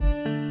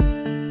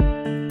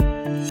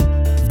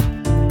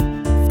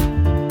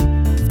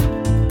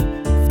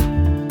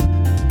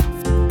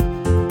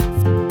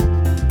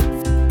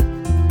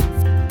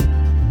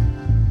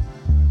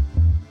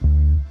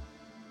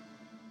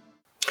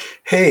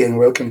Hey, and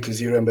welcome to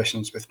Zero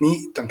Ambitions with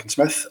me, Duncan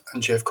Smith,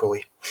 and Jeff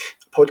Coley,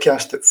 a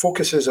podcast that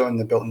focuses on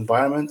the built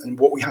environment and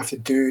what we have to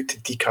do to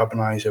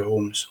decarbonise our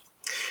homes.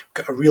 We've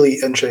got a really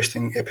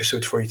interesting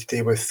episode for you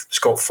today with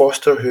Scott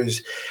Foster,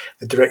 who's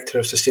the Director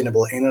of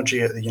Sustainable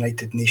Energy at the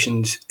United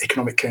Nations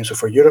Economic Council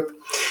for Europe,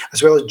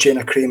 as well as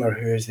Jenna Cramer,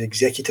 who is the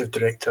Executive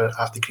Director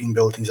at the Green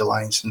Buildings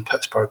Alliance in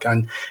Pittsburgh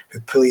and who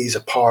plays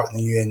a part in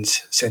the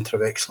UN's Centre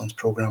of Excellence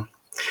programme.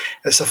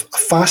 It's a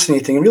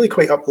fascinating and really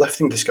quite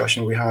uplifting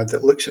discussion we had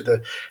that looks at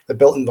the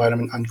built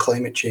environment and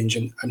climate change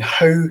and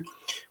how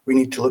we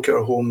need to look at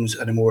our homes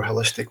in a more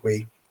holistic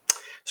way.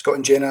 Scott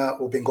and Jenna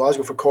will be in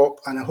Glasgow for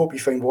CoP, and I hope you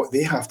find what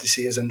they have to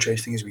say as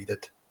interesting as we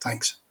did.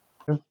 Thanks.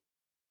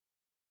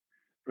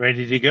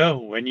 Ready to go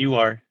when you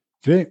are.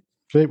 Great.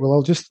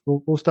 Well,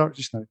 we'll start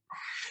just now.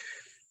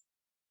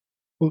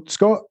 Well,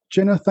 Scott,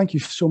 Jenna, thank you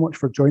so much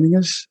for joining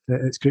us.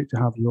 It's great to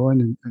have you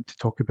on and to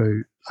talk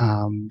about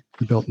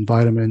the built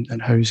environment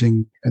and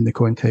housing in the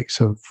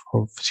context of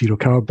zero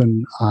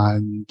carbon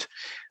and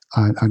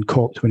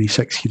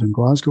COP26 here in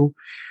Glasgow.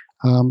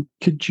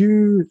 Could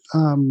you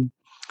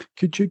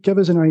give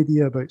us an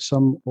idea about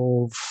some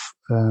of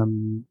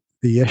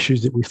the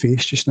issues that we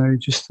face just now,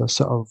 just a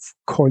sort of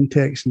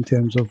context in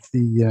terms of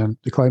the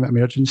climate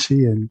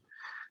emergency and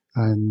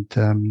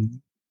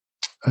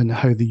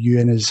how the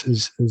UN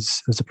is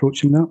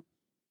approaching that?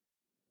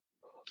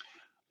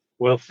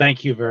 Well,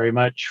 thank you very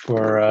much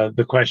for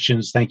the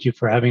questions. Thank you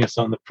for having us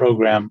on the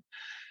program.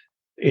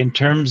 In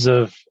terms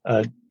of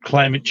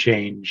climate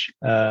change,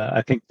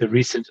 I think the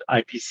recent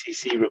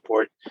IPCC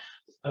report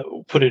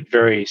put it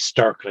very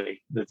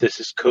starkly that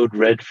this is code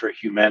red for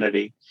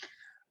humanity.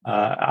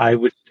 I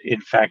would,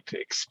 in fact,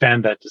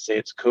 expand that to say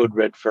it's code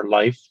red for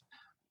life,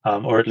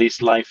 or at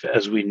least life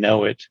as we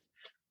know it.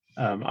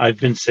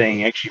 I've been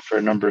saying actually for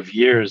a number of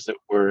years that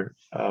we're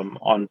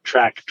on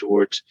track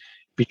towards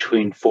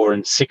between 4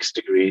 and 6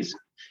 degrees.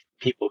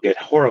 People get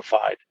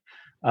horrified.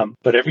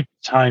 But every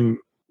time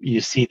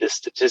you see the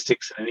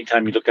statistics and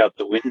anytime you look out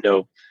the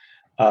window,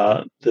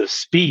 the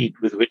speed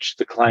with which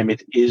the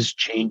climate is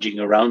changing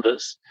around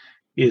us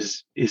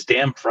is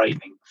damn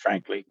frightening,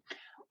 frankly.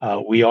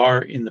 We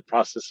are in the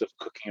process of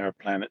cooking our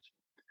planet.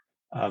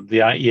 The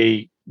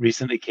IEA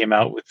recently came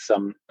out with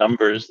some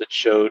numbers that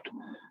showed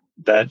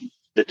that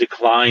the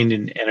decline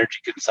in energy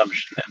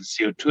consumption and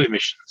CO2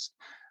 emissions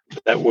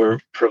that were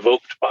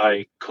provoked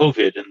by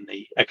COVID and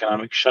the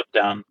economic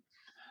shutdown,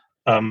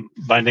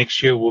 by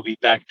next year we'll be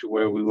back to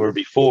where we were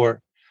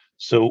before.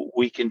 So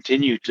we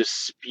continue to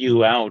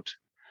spew out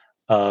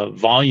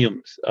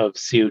volumes of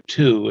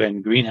CO2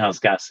 and greenhouse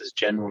gases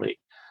generally.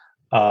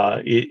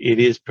 It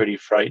is pretty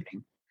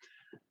frightening.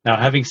 Now,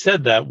 having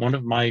said that, one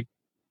of my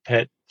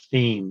pet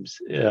themes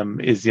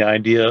is the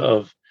idea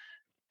of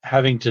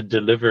having to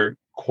deliver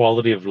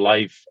quality of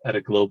life at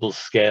a global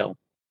scale.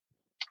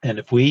 And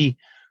if we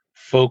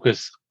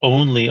focus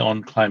only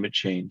on climate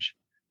change,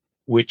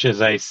 which,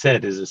 as I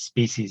said, is a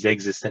species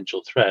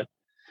existential threat,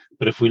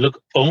 but if we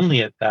look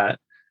only at that,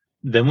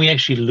 then we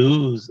actually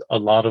lose a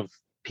lot of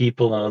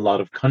people and a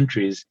lot of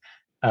countries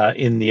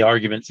in the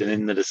arguments and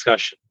in the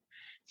discussion,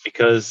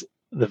 because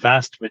the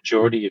vast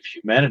majority of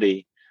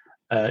humanity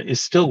is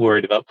still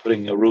worried about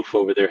putting a roof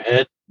over their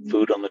head,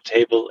 food on the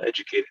table,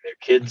 educating their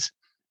kids.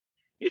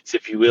 It's,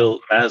 if you will,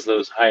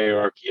 Maslow's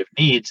hierarchy of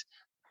needs,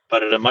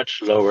 but at a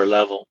much lower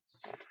level.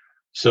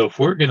 So if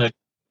we're going to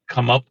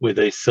come up with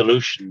a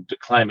solution to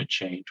climate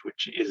change,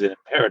 which is an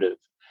imperative,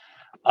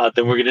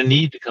 then we're going to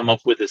need to come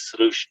up with a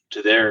solution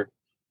to their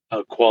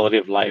quality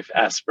of life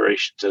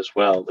aspirations as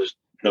well. There's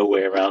no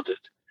way around it.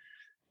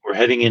 We're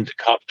heading into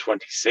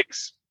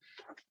COP26.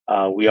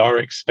 We are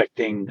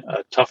expecting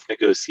tough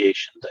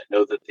negotiations. I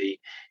know that the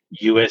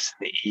US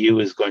and the EU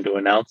is going to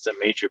announce a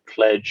major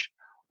pledge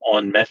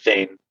on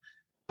methane,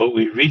 but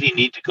we really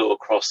need to go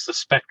across the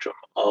spectrum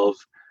of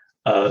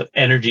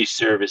energy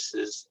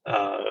services,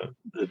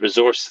 the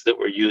resources that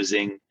we're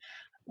using,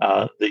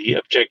 the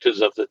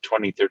objectives of the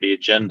 2030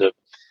 agenda,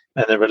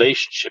 and the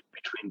relationship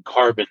between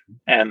carbon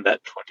and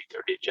that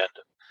 2030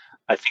 agenda.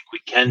 I think we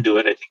can do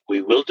it. I think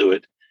we will do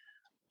it.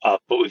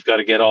 But we've got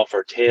to get off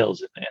our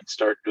tails and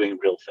start doing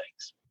real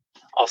things.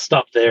 I'll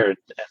stop there and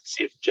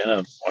see if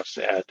Jenna wants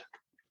to add.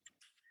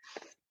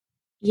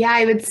 Yeah,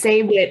 I would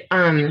say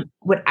that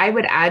what I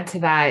would add to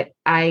that,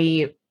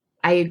 I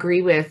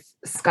agree with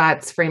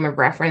Scott's frame of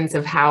reference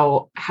of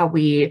how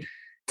we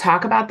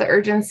talk about the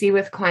urgency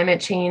with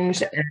climate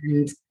change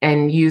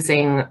and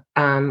using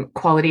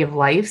quality of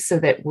life so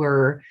that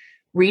we're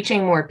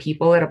reaching more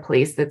people at a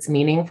place that's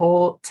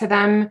meaningful to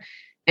them.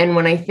 And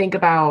when I think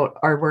about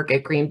our work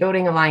at Green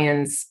Building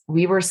Alliance,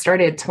 we were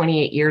started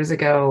 28 years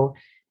ago.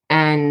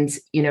 And,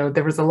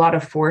 there was a lot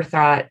of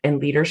forethought and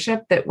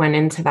leadership that went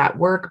into that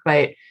work.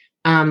 But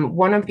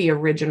one of the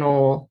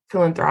original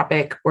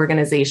philanthropic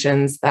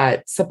organizations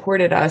that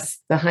supported us,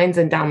 the Heinz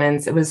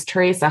Endowments, it was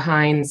Teresa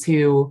Heinz,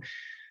 who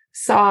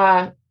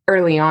saw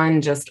early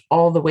on just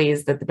all the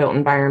ways that the built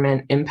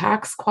environment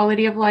impacts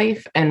quality of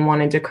life and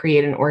wanted to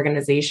create an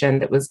organization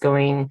that was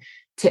going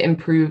to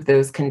improve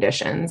those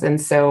conditions. And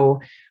so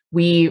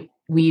we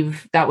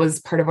that was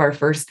part of our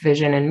first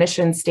vision and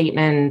mission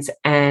statement,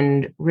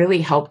 and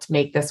really helped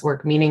make this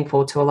work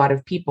meaningful to a lot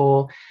of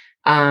people.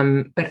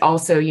 But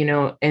also,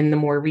 in the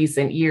more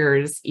recent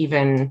years,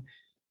 even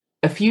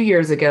a few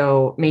years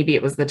ago, maybe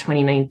it was the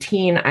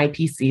 2019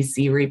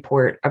 IPCC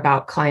report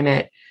about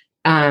climate,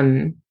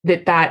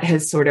 that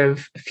has sort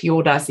of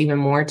fueled us even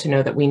more to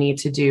know that we need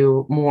to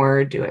do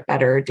more, do it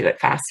better, do it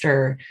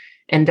faster,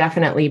 and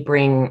definitely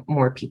bring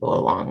more people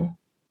along.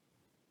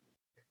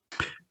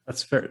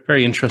 That's very,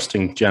 very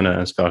interesting, Jenna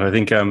and Scott. I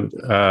think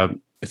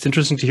it's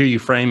interesting to hear you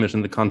frame it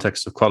in the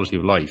context of quality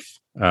of life,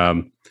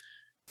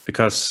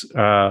 because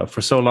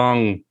for so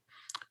long,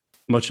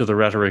 much of the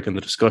rhetoric and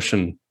the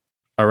discussion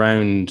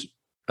around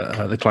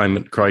the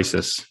climate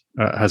crisis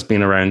has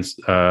been around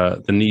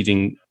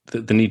the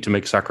need to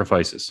make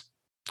sacrifices,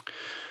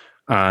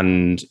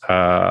 and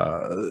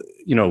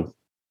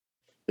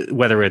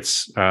whether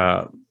it's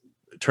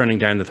turning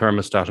down the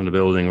thermostat in a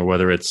building, or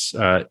whether it's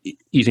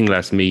eating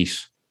less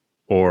meat,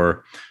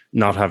 or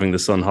not having the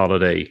sun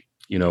holiday,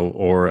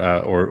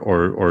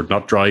 or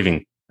not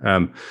driving.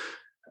 And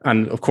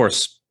of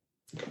course,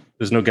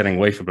 there's no getting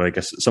away from it. I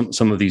guess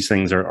some of these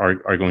things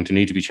are going to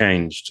need to be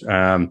changed.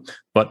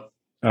 But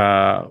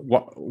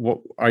what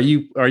are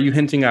you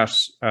hinting at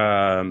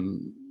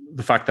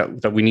the fact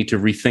that we need to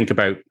rethink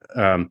about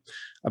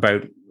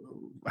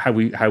how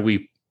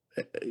we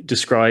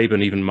describe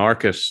and even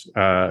market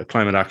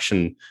climate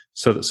action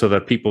so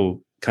that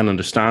people can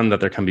understand that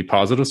there can be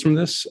positives from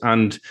this?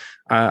 And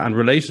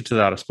related to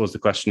that, I suppose the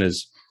question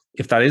is,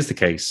 if that is the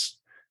case,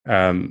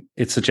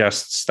 it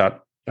suggests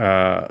that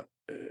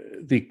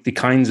the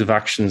kinds of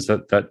actions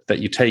that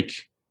you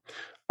take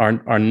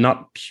are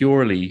not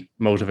purely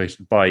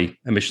motivated by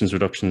emissions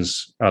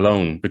reductions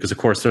alone, because of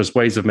course there's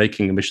ways of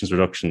making emissions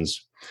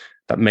reductions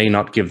that may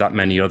not give that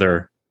many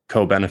other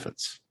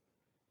co-benefits.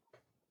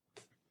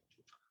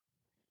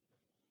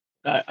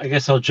 I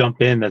guess I'll jump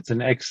in. That's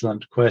an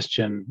excellent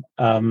question.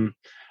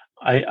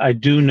 I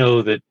do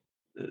know that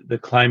the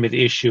climate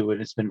issue, and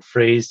it's been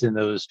phrased in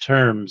those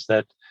terms,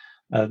 that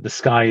the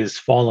sky is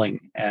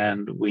falling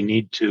and we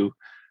need to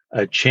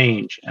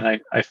change.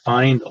 And I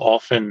find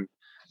often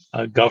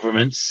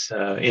governments,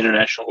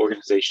 international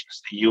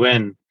organizations, the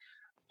UN,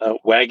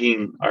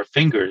 wagging our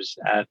fingers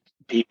at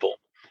people.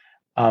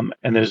 And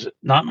there's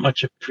not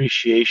much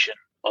appreciation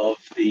of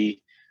the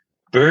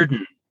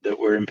burden that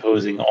we're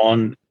imposing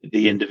on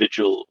the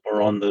individual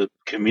or on the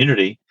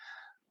community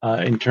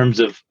in terms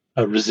of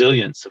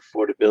resilience,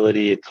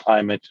 affordability, and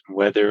climate, and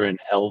weather, and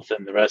health,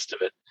 and the rest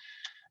of it.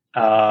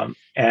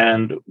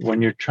 And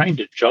when you're trying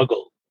to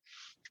juggle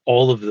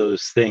all of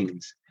those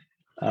things,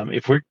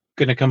 if we're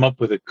going to come up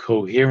with a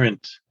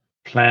coherent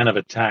plan of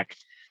attack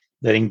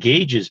that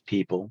engages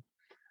people,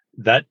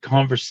 that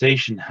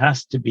conversation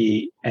has to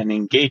be an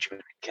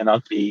engagement. It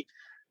cannot be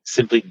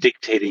simply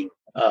dictating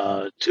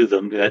to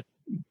them. That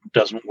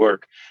doesn't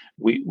work.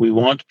 We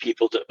want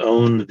people to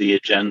own the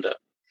agenda.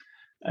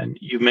 And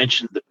you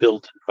mentioned the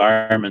built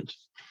environment.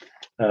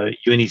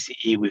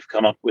 UNECE, we've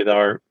come up with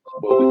what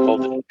we call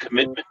the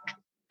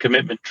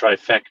commitment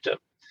trifecta.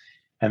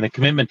 And the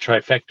commitment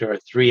trifecta are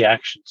 3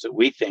 actions that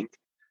we think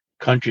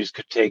countries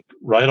could take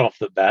right off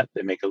the bat.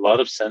 They make a lot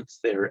of sense.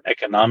 They're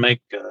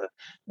economic,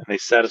 and they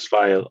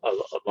satisfy a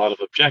lot of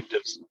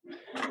objectives.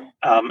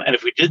 And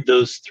if we did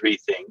those 3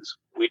 things,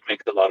 we'd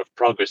make a lot of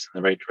progress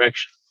in the right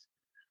direction.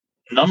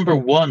 Number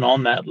 1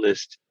 on that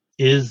list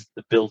is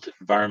the built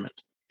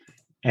environment.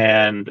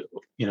 And,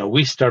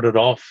 we started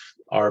off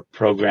our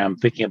program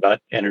thinking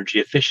about energy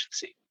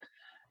efficiency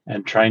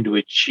and trying to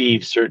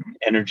achieve certain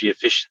energy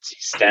efficiency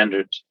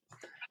standards.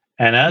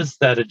 And as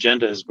that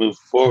agenda has moved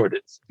forward,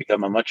 it's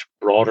become a much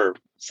broader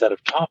set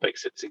of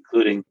topics. It's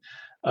including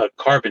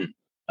carbon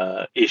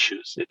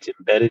issues. It's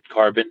embedded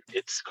carbon.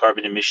 It's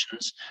carbon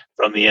emissions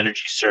from the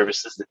energy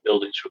services that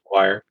buildings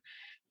require.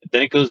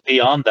 Then it goes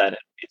beyond that.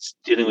 It's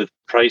dealing with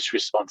price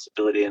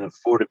responsibility and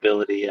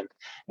affordability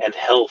and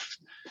health.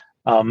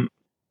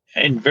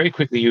 And very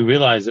quickly, you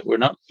realize that we're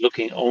not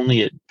looking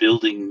only at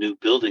building new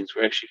buildings.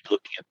 We're actually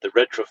looking at the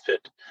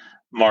retrofit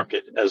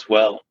market as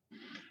well.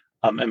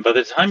 And by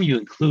the time you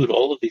include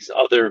all of these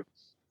other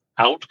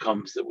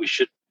outcomes that we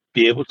should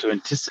be able to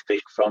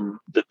anticipate from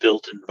the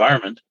built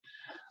environment,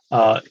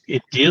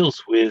 it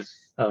deals with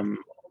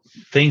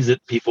things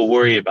that people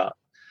worry about.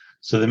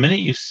 So the minute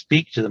you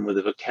speak to them with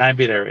a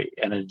vocabulary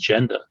and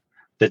agenda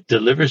that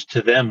delivers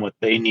to them what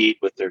they need,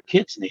 what their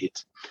kids need,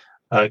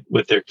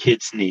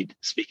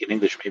 speak in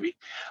English maybe,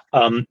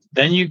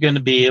 then you're going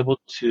to be able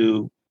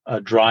to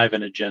drive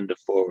an agenda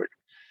forward.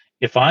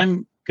 If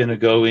I'm going to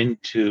go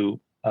into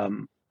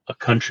a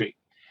country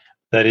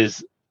that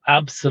is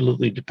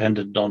absolutely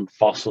dependent on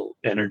fossil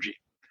energy,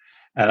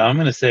 and I'm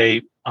going to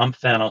say, I'm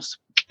Thanos,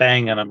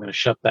 bang, and I'm going to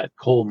shut that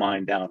coal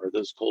mine down or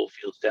those coal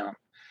fields down.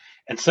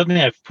 And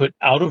suddenly I've put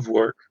out of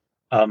work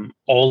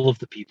all of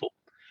the people.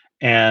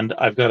 And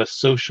I've got a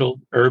social,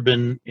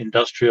 urban,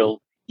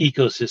 industrial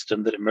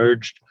ecosystem that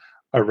emerged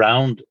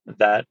around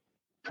that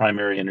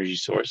primary energy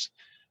source.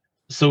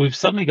 So we've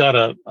suddenly got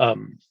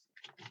an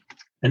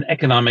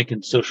economic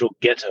and social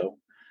ghetto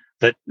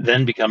that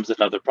then becomes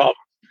another problem.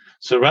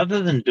 So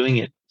rather than doing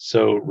it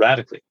so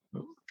radically,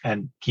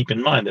 and keep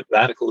in mind that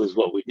radical is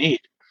what we need,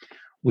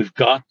 we've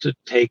got to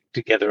put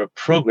together a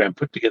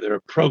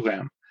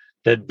program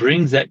that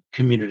brings that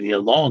community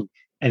along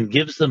and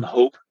gives them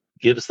hope,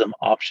 gives them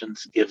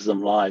options, gives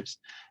them lives.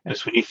 And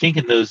it's when you think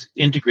in those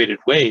integrated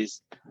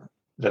ways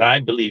that I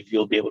believe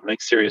you'll be able to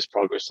make serious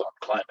progress on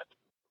climate.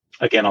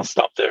 Again, I'll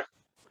stop there.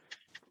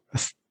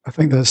 I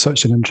think that's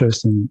such an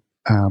interesting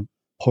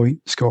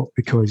point, Scott,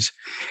 because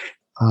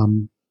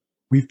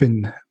we've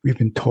been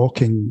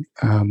talking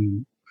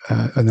in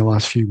the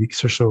last few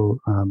weeks or so,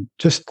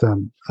 just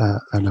in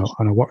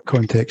a work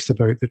context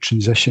about the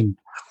transition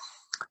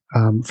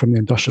from the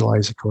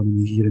industrialised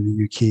economy here in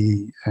the UK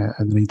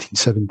in the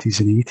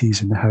 1970s and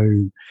 80s, and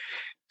how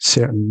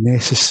certain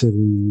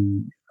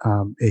necessary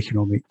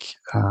economic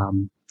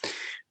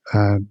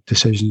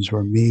decisions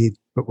were made,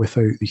 but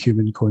without the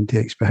human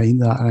context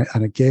behind that.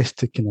 And I guess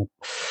to kind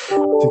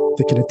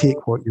of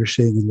take what you're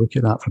saying and look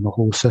at that from a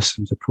whole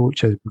systems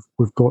approach,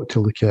 we've got to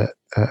look at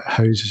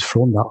houses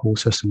from that whole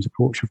systems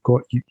approach. We've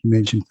got, you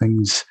mentioned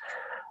things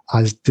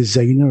as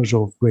designers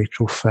of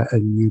retrofit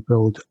and new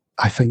build.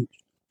 I think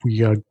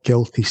we are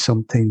guilty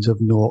sometimes of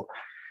not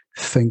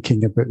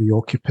thinking about the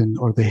occupant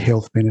or the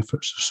health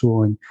benefits or so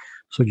on.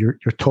 So you're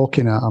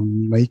talking at a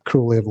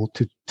micro level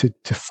to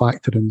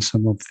factor in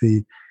some of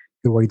the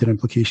wider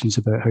implications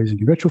about housing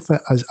and retrofit,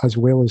 as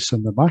well as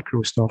some of the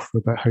macro stuff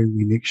about how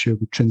we make sure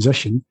we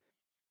transition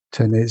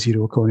to a net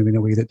zero economy in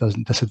a way that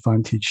doesn't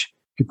disadvantage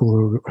people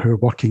who are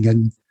working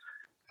in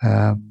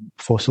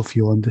fossil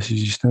fuel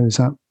industries just now.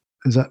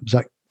 Is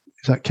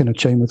that kind of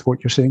chime with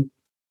what you're saying?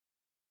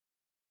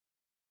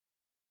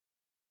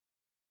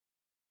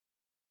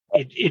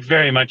 It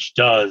very much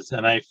does,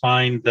 and I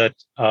find that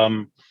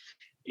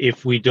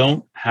if we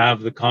don't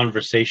have the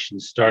conversation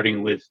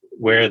starting with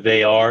where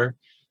they are,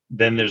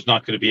 then there's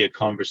not going to be a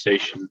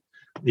conversation.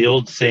 The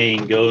old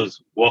saying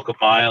goes, walk a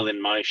mile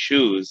in my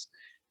shoes,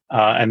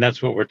 and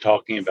that's what we're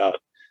talking about.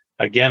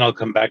 Again, I'll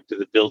come back to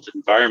the built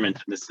environment,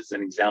 and this is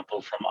an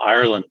example from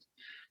Ireland,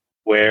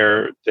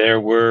 where there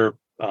were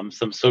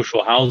some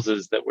social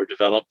houses that were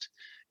developed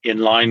in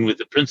line with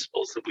the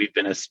principles that we've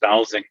been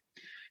espousing.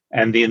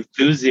 And the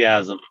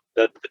enthusiasm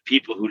that the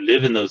people who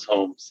live in those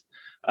homes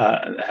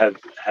have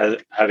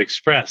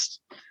expressed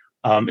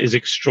is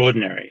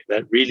extraordinary.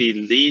 That really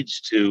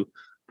leads to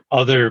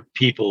other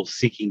people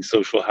seeking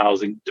social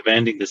housing,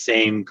 demanding the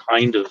same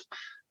kind of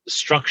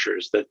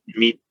structures that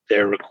meet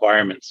their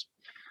requirements.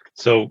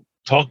 So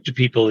talk to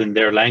people in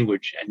their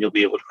language and you'll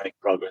be able to make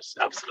progress.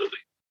 Absolutely.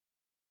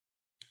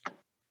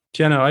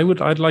 Jenna,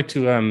 I'd like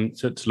to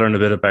learn a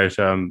bit about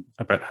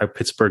how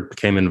Pittsburgh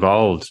became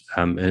involved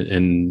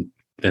in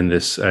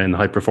this in the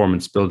High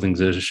Performance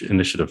Buildings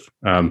Initiative,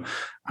 and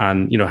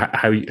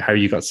how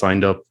you got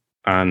signed up,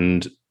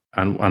 and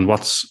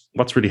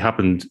what's really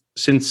happened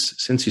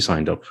since you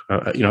signed up.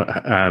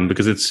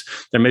 Because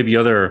there may be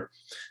other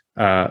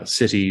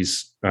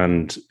cities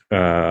and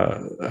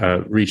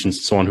regions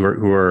and so on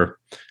who are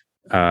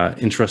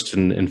interested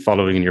in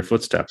following in your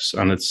footsteps,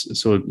 and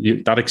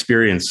that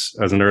experience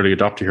as an early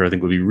adopter here, I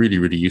think, would be really,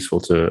 really useful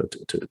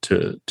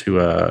to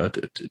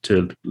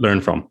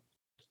learn from.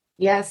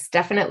 Yes,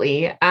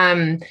 definitely.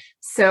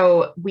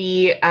 So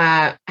we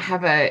have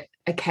a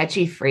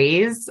catchy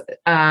phrase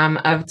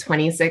of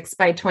 26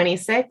 by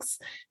 26.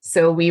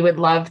 So we would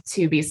love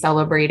to be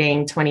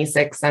celebrating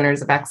 26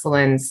 centers of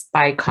excellence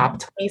by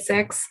COP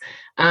 26.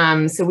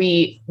 So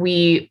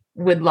we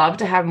would love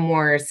to have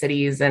more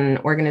cities and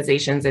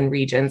organizations and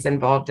regions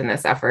involved in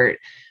this effort.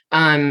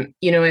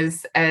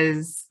 As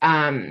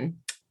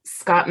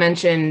Scott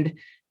mentioned,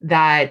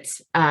 that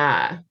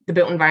the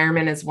built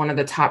environment is one of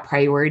the top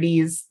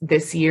priorities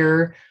this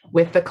year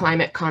with the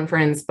climate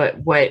conference, but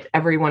what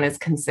everyone is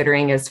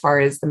considering as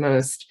far as the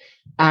most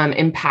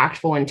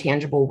impactful and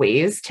tangible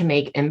ways to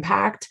make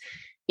impact.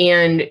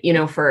 And,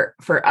 for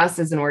us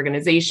as an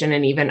organization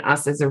and even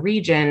us as a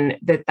region,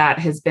 that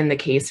has been the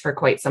case for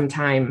quite some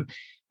time.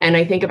 And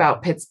I think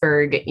about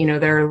Pittsburgh,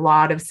 there are a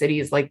lot of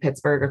cities like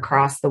Pittsburgh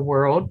across the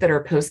world that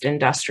are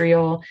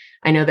post-industrial.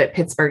 I know that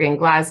Pittsburgh and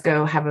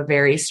Glasgow have a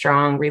very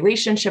strong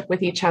relationship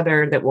with each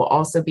other that will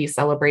also be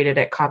celebrated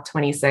at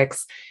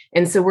COP26.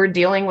 And so we're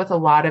dealing with a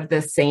lot of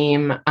the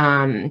same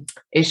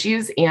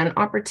issues and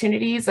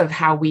opportunities of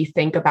how we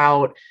think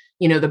about,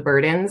 the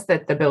burdens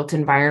that the built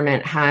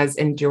environment has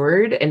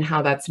endured and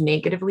how that's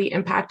negatively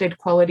impacted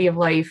quality of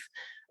life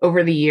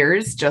over the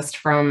years, just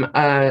from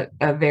a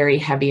very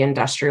heavy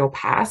industrial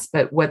past,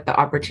 but what the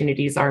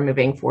opportunities are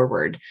moving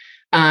forward.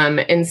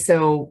 And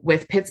so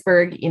with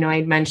Pittsburgh,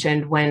 I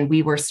mentioned when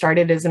we were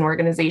started as an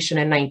organization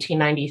in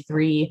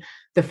 1993,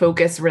 the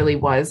focus really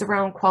was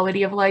around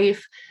quality of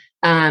life.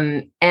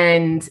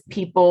 And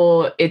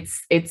people,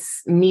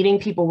 it's meeting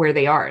people where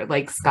they are,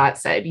 like Scott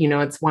said,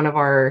 it's one of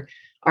our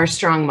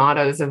strong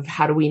mottos of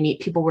how do we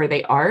meet people where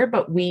they are,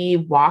 but we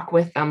walk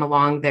with them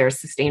along their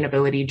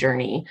sustainability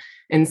journey.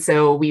 And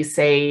so we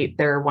say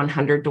there are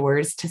 100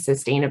 doors to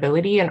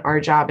sustainability, and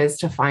our job is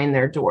to find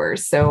their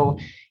doors. So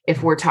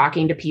if we're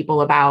talking to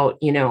people about,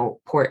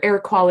 poor air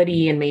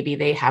quality and maybe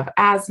they have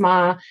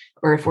asthma,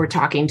 or if we're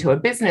talking to a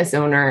business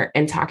owner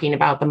and talking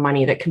about the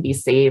money that can be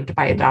saved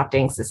by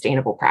adopting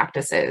sustainable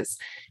practices.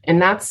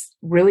 And that's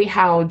really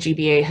how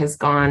GBA has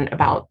gone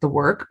about the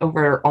work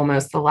over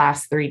almost the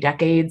last 3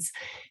 decades.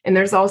 And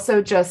there's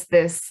also just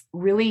this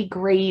really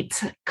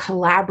great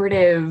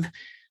collaborative,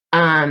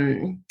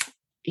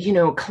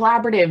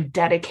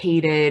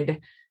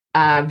 dedicated,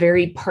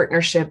 very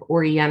partnership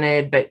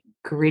oriented, but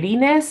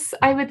grittiness,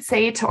 I would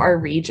say, to our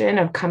region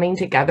of coming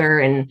together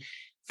and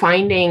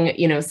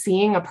finding,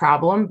 seeing a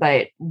problem,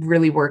 but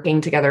really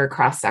working together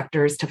across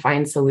sectors to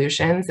find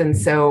solutions. And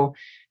so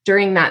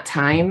during that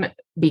time,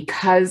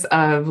 because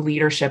of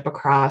leadership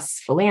across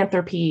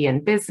philanthropy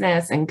and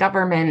business and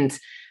government,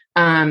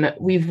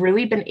 we've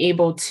really been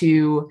able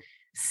to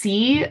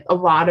see a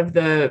lot of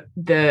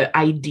the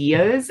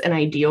ideas and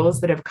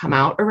ideals that have come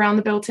out around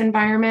the built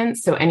environment.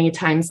 So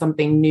anytime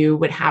something new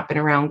would happen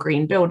around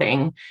green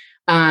building,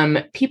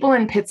 people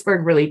in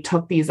Pittsburgh really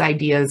took these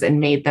ideas and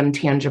made them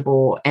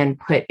tangible and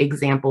put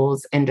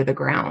examples into the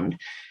ground.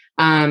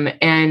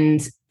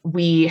 And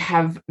we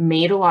have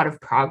made a lot of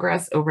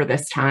progress over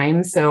this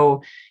time.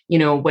 So,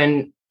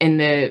 when in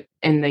the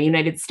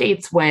United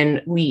States,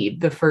 when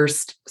LEED, the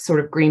first sort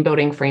of green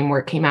building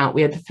framework, came out,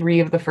 we had 3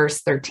 of the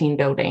first 13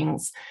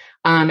 buildings.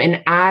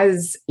 And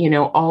as,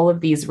 all of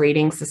these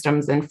rating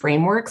systems and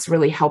frameworks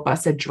really help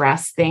us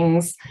address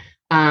things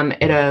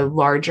at a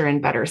larger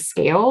and better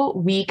scale,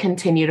 we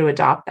continue to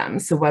adopt them.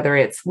 So whether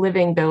it's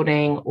living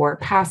building or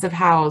passive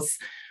house,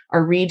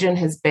 our region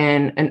has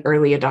been an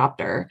early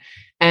adopter.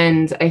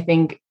 And I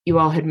think you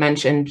all had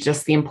mentioned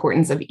just the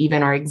importance of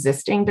even our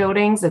existing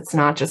buildings. It's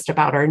not just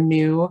about our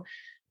new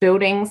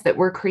buildings that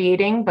we're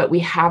creating, but we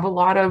have a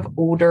lot of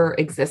older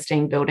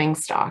existing building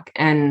stock.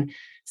 And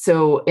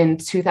so in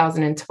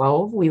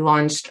 2012, we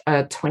launched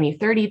a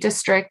 2030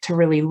 district to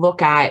really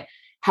look at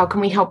how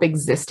can we help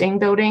existing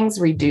buildings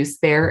reduce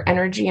their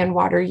energy and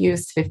water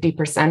use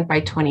 50% by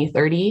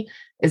 2030,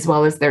 as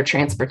well as their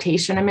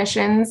transportation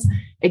emissions,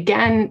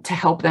 again, to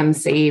help them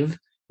save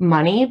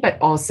money, but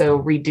also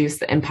reduce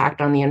the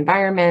impact on the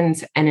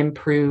environment and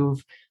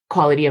improve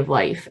quality of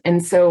life.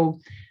 And so,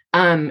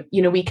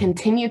 we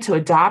continue to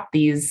adopt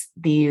these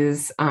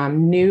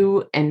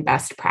new and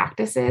best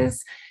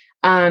practices.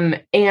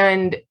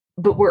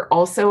 But we're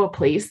also a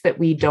place that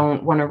we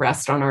don't want to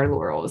rest on our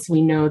laurels.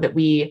 We know that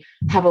we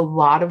have a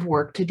lot of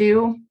work to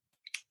do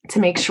to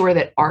make sure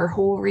that our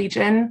whole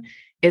region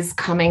is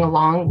coming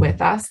along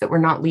with us, that we're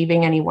not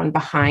leaving anyone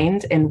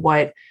behind in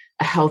what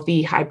a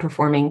healthy,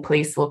 high-performing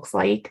place looks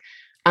like.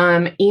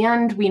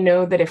 And we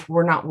know that if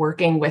we're not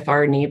working with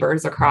our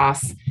neighbors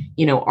across,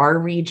 our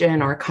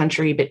region, our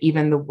country, but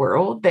even the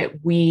world,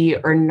 that we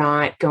are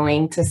not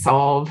going to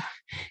solve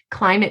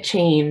climate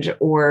change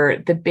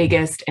or the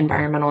biggest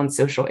environmental and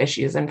social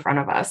issues in front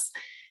of us.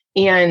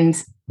 And,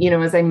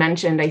 as I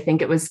mentioned, I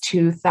think it was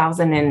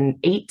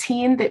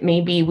 2018 that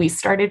maybe we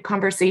started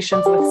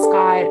conversations with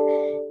Scott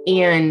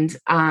and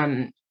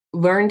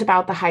learned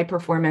about the High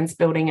Performance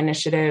Building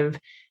Initiative,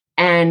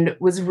 and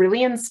was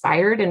really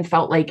inspired and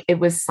felt like it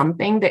was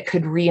something that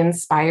could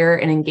re-inspire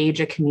and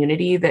engage a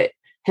community that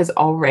has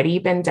already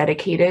been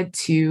dedicated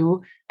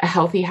to a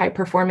healthy,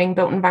 high-performing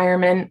built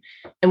environment.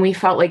 And we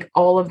felt like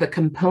all of the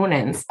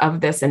components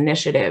of this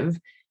initiative,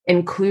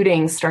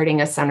 including starting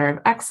a center of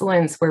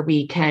excellence where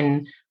we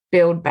can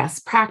build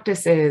best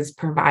practices,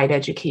 provide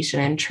education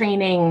and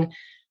training,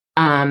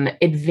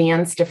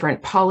 advance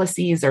different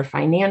policies or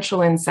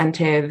financial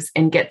incentives,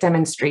 and get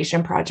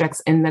demonstration projects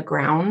in the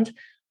ground,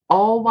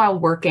 all while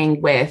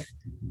working with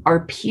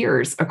our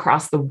peers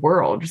across the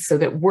world so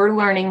that we're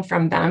learning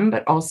from them,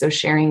 but also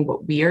sharing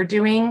what we are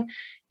doing.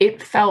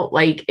 It felt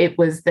like it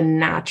was the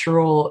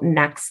natural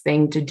next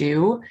thing to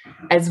do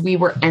as we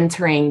were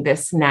entering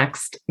this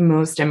next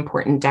most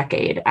important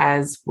decade,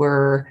 as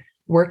we're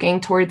working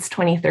towards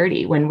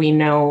 2030, when we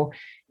know,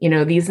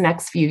 these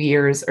next few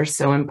years are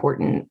so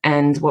important,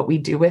 and what we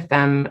do with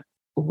them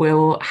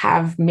will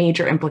have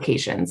major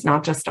implications,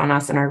 not just on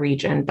us and our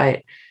region,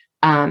 but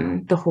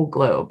the whole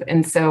globe.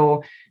 And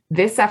so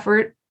this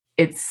effort,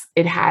 it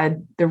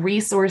had the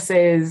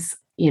resources,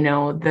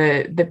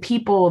 the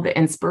people, the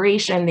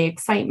inspiration, the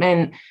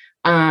excitement,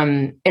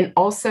 and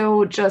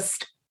also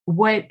just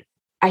what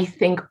I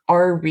think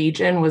our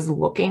region was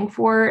looking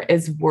for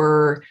as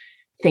we're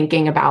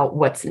thinking about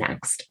what's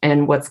next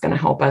and what's going to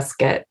help us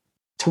get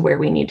to where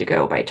we need to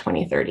go by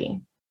 2030.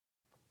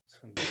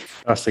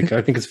 Fantastic.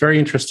 I think it's very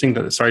interesting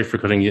that, sorry for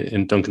cutting you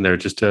in, Duncan, there,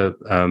 just to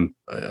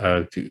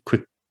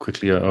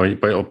quickly, or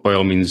by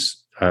all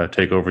means,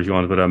 take over if you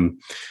want. But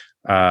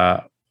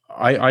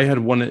I had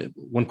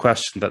one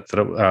question that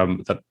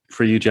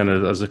for you,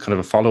 Jenna, as a kind of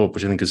a follow up,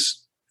 which I think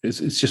is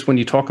it's just when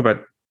you talk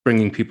about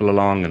bringing people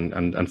along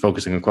and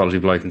focusing on quality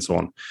of life and so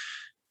on.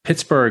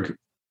 Pittsburgh,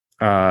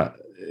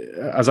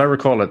 as I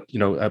recall it,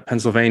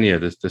 Pennsylvania,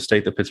 the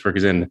state that Pittsburgh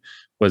is in,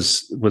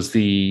 was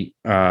the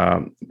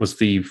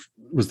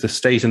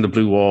state in the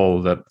blue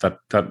wall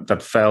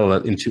that fell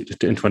in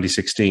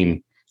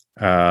 2016.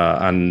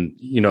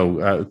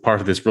 and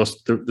part of this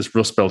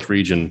Rust Belt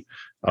region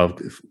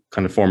of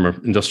kind of former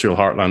industrial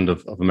heartland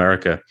of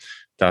America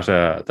that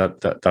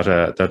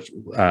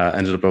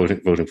ended up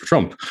voting for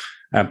Trump.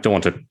 Don't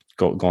want to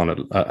go on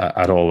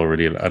at all, or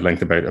really at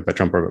length about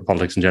Trump or about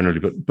politics in general.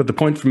 But the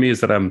point for me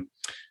is that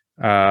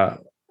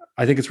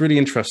I think it's really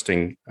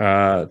interesting.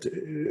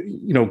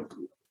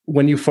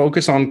 When you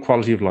focus on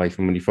quality of life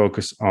and when you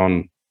focus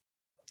on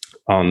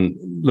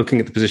looking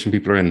at the position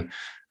people are in,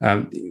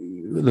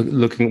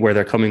 looking at where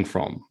they're coming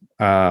from,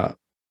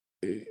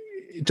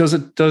 does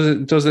it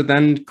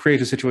then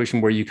create a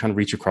situation where you can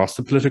reach across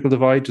the political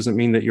divide? Does it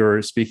mean that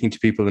you're speaking to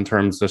people in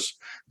terms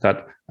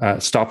that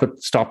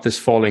stop this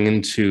falling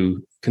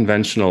into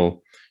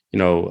conventional,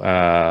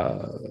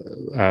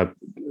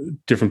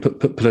 different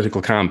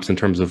political camps in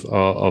terms of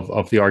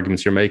the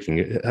arguments you're making?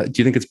 Do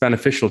you think it's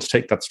beneficial to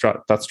take that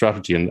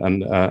strategy,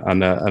 and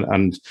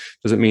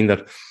does it mean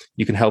that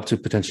you can help to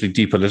potentially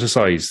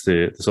depoliticize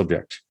the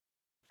subject?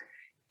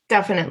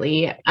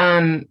 Definitely.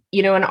 In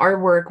our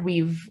work,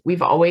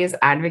 we've always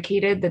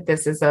advocated that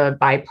this is a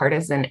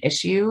bipartisan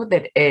issue,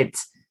 that it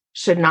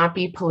should not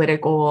be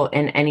political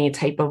in any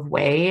type of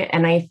way.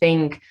 And I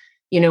think,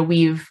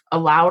 we've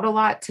allowed a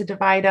lot to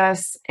divide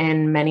us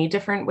in many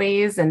different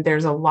ways. And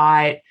there's a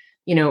lot,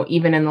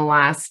 even in the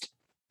last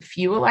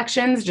few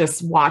elections,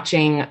 just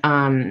watching,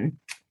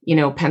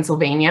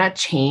 Pennsylvania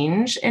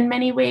change in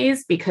many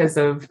ways because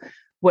of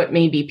what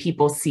maybe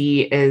people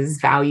see as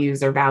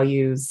values or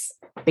values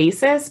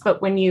basis.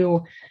 But when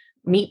you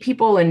meet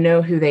people and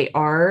know who they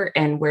are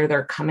and where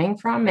they're coming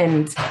from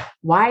and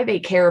why they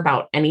care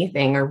about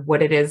anything or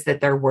what it is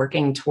that they're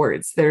working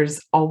towards, there's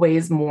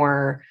always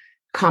more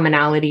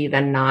commonality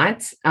than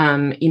not.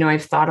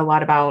 I've thought a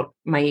lot about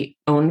my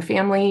own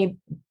family.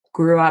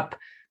 Grew up,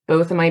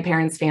 both of my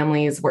parents'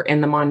 families were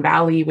in the Mon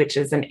Valley, which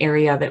is an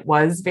area that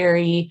was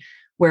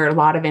where a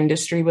lot of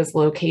industry was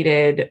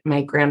located.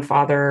 My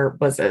grandfather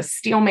was a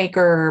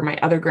steelmaker. My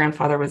other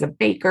grandfather was a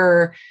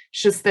baker.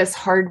 It's just this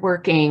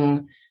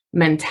hardworking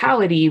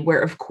mentality where,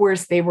 of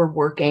course, they were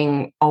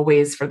working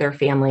always for their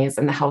families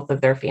and the health of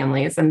their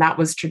families. And that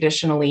was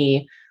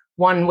traditionally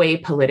one way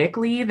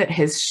politically that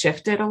has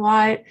shifted a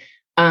lot.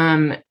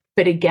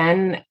 But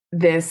again,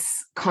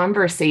 this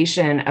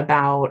conversation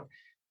about,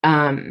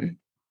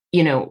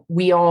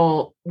 we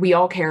all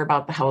care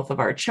about the health of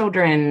our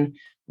children.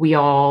 We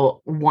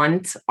all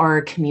want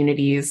our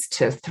communities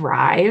to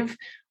thrive.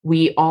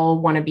 We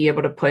all want to be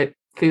able to put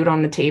food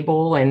on the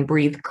table and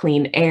breathe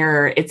clean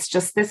air. It's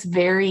just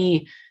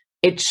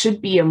it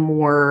should be a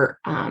more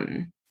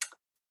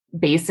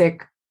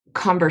basic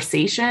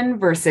conversation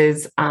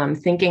versus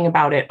thinking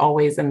about it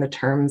always in the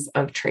terms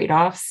of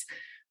trade-offs.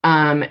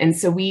 And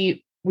so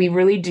we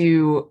really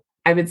do,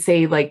 I would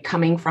say, like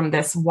coming from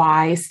this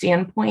why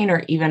standpoint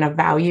or even a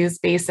values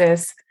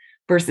basis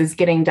versus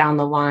getting down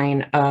the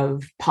line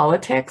of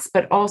politics,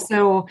 but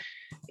also,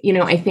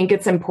 I think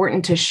it's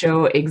important to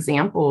show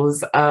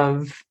examples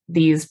of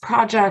these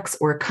projects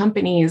or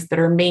companies that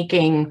are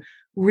making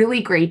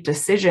really great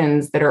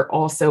decisions that are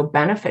also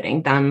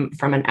benefiting them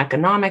from an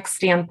economic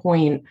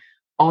standpoint,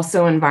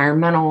 also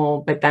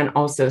environmental, but then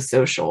also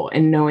social,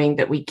 and knowing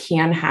that we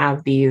can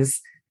have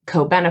these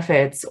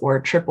co-benefits or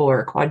triple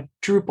or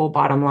quadruple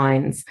bottom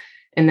lines,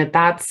 and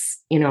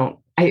that's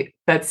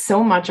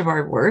so much of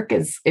our work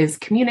is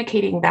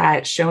communicating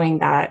that, showing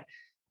that,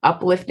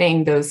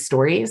 uplifting those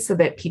stories so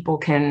that people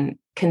can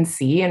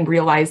see and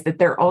realize that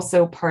they're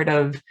also part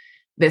of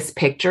this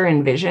picture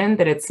and vision,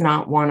 that it's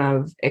not one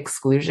of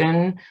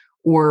exclusion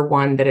or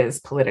one that is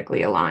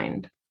politically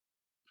aligned.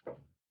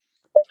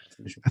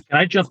 Can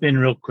I jump in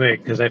real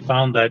quick? Because I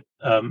found that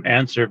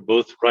answer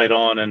both right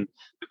on and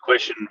the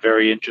question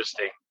very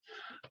interesting.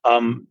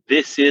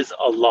 This is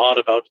a lot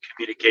about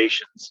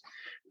communications.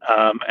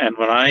 And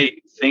when I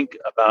think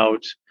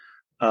about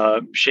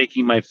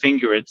shaking my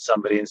finger at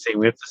somebody and saying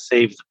we have to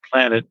save the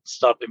planet,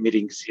 stop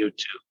emitting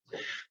CO2,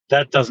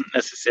 that doesn't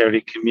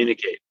necessarily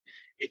communicate.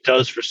 It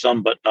does for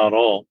some, but not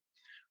all.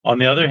 On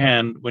the other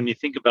hand, when you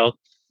think about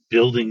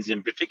buildings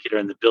in particular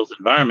in the built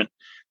environment,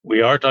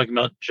 we are talking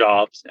about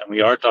jobs and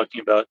we are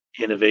talking about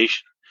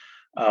innovation.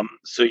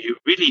 So you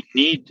really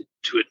need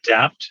to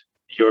adapt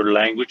your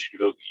language,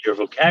 your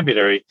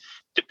vocabulary,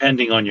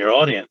 depending on your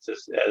audience.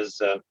 As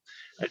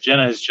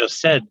Jenna has just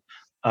said,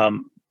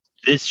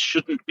 this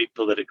shouldn't be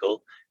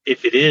political.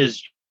 If it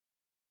is,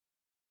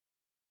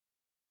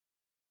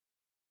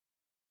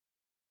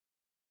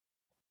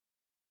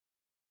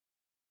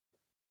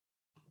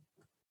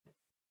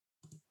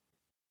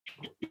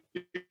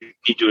 you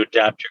need to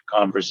adapt your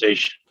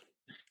conversation.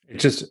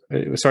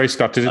 Sorry,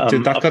 Scott, did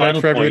that cut out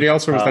for everybody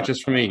else, or was that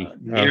just for me?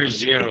 Near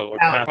zero, or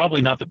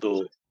probably not the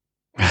goal.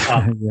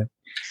 Yeah.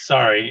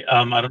 Sorry,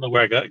 I don't know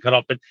where I got cut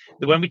off, but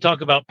when we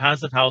talk about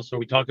passive house or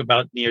we talk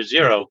about near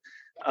zero,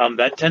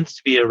 that tends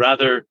to be a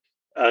rather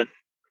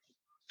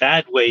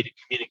bad way to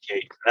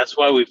communicate. That's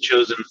why we've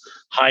chosen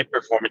high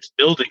performance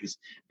buildings,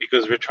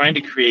 because we're trying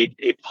to create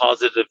a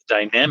positive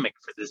dynamic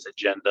for this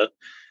agenda.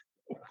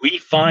 We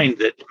find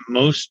that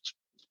most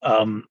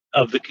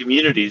of the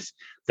communities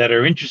that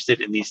are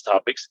interested in these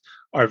topics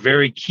are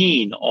very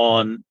keen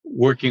on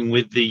working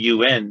with the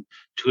UN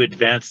to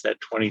advance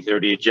that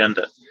 2030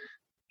 agenda.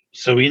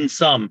 So in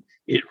sum,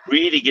 it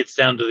really gets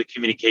down to the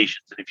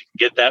communications. And if you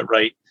can get that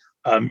right,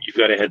 you've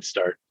got a head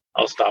start.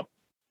 I'll stop.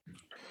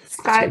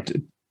 Scott,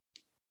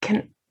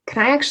 can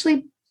I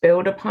actually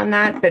build upon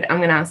that? But I'm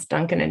going to ask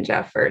Duncan and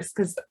Jeff first,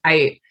 because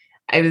I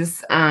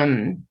was,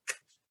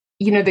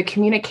 the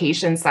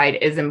communication side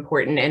is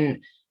important.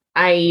 And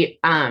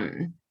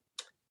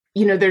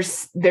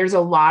there's a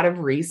lot of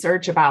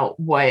research about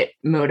what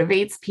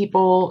motivates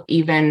people,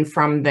 even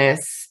from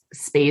this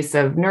space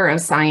of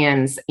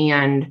neuroscience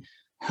and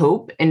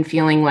hope and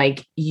feeling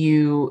like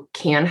you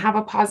can have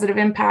a positive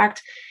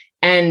impact.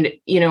 And,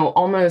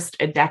 almost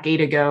a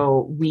decade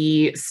ago,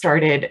 we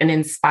started an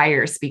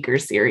Inspire speaker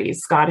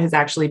series. Scott has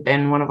actually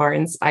been one of our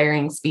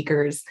inspiring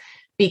speakers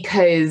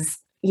because,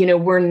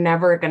 we're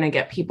never going to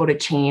get people to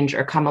change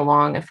or come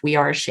along if we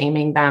are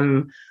shaming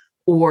them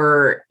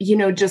or,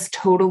 just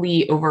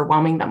totally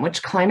overwhelming them,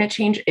 which climate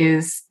change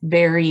is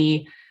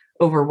very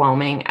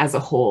overwhelming as a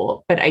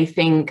whole. But I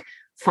think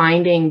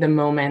finding the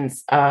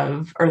moments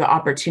or the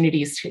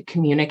opportunities to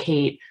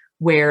communicate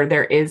where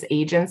there is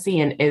agency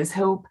and is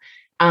hope.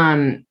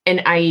 And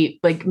I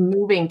like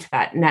moving to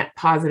that net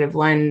positive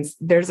lens.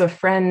 There's a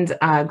friend,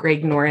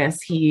 Greg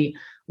Norris, he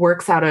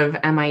works out of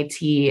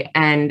MIT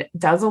and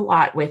does a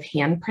lot with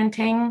hand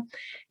printing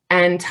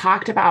and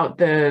talked about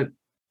the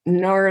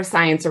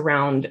neuroscience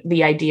around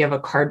the idea of a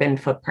carbon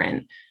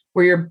footprint,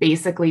 where you're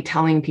basically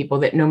telling people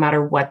that no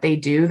matter what they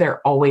do,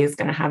 they're always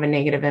going to have a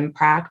negative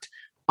impact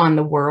on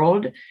the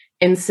world.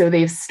 And so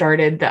they've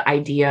started the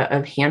idea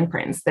of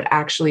handprints that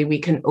actually we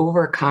can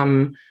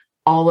overcome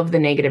all of the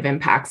negative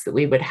impacts that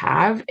we would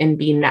have and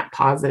be net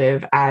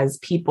positive as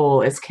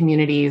people, as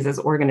communities, as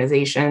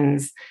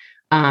organizations,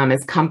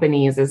 as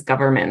companies, as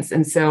governments.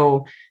 And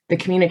so the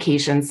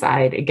communication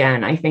side,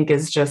 again, I think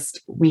is just,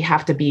 we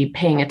have to be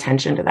paying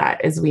attention to that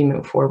as we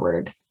move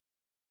forward.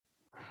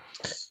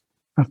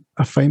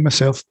 I find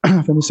myself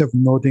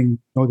nodding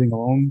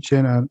along,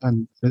 Jenna,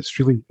 and it's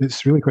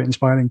really quite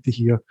inspiring to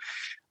hear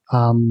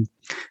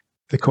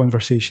the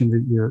conversation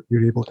that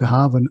you're able to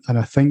have. And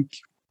I think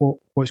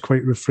what's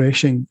quite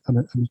refreshing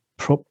and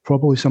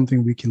probably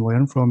something we can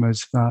learn from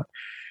is that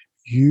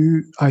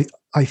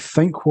I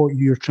think what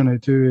you're trying to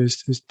do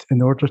is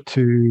in order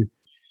to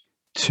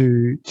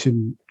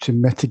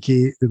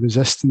mitigate the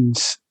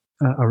resistance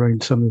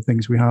around some of the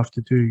things we have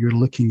to do, you're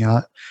looking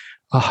at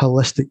a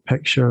holistic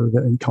picture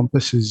that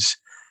encompasses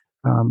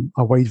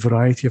a wide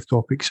variety of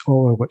topics,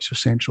 all of which are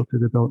central to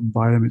the built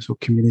environment, so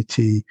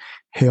community,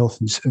 health,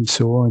 and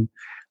so on.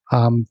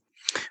 I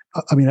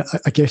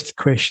guess the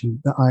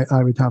question that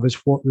I would have is,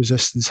 what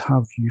resistance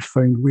have you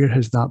found? Where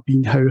has that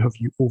been? How have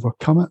you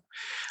overcome it?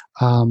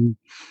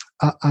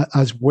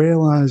 As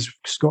well as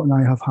Scott and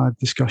I have had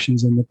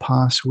discussions in the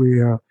past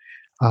where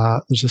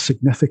there's a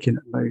significant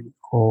amount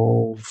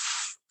of,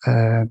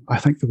 I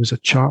think there was a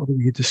chart that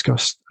we had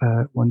discussed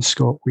once,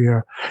 Scott,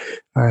 where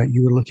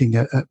you were looking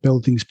at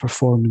buildings'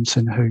 performance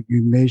and how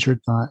you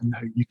measured that and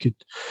how you could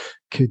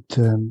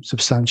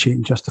substantiate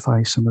and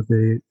justify some of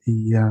the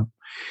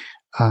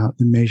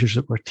measures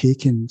that were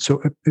taken.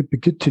 So it'd be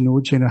good to know,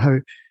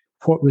 Jenna,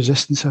 what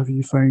resistance have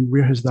you found?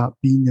 Where has that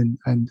been?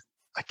 And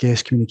I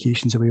guess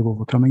communication's a way of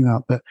overcoming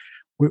that, but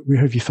where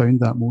have you found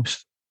that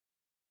most?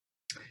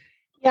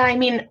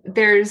 Yeah,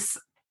 there's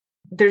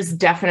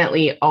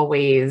definitely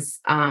always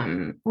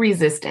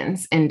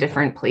resistance in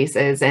different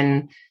places.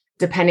 And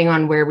depending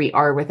on where we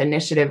are with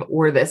initiative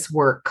or this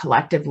work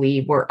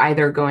collectively, we're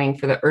either going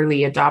for the early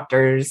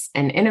adopters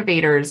and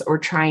innovators or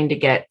trying to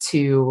get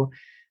to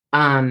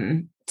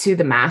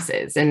the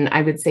masses. And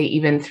I would say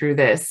even through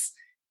this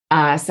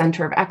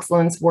Center of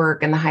Excellence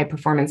work and the High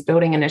Performance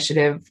Building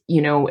Initiative,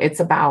 it's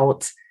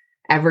about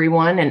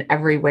everyone and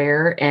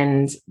everywhere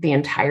and the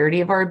entirety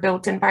of our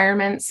built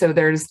environment. So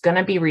there's going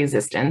to be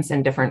resistance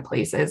in different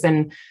places.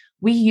 And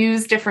we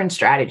use different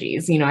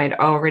strategies. I'd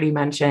already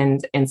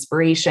mentioned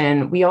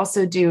inspiration. We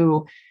also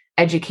do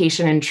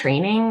education and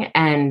training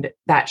and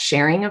that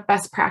sharing of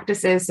best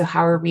practices. So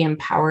how are we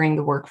empowering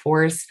the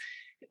workforce?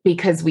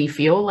 Because we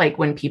feel like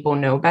when people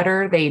know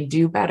better, they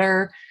do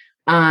better.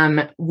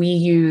 We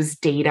use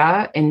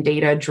data and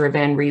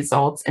data-driven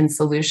results and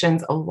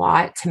solutions a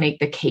lot to make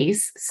the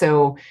case.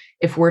 So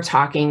if we're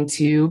talking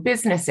to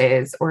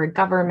businesses or a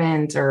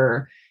government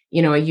or,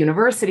 a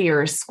university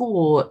or a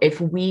school, if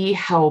we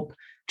help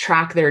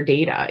track their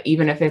data,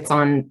 even if it's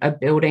on a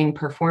building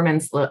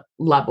performance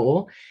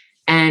level,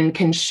 and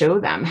can show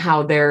them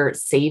how they're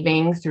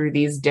saving through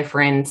these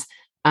different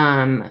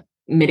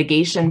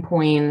mitigation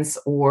points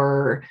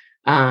or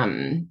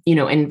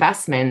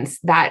investments,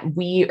 that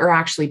we are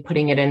actually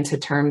putting it into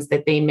terms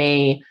that they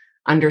may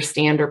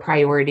understand or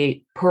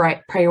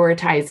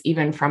prioritize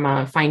even from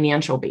a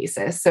financial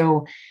basis.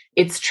 So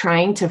it's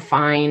trying to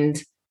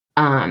find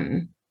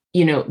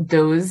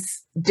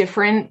those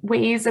different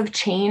ways of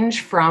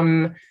change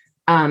from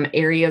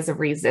areas of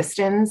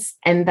resistance.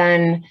 And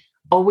then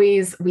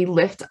we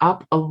lift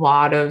up a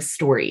lot of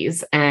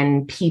stories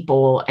and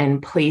people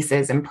and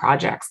places and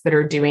projects that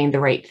are doing the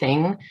right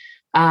thing.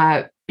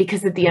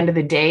 Because at the end of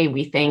the day,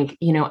 we think,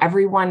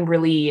 everyone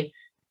really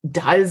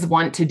does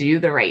want to do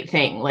the right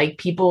thing. Like,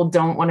 people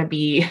don't want to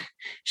be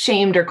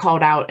shamed or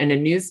called out in a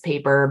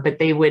newspaper, but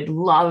they would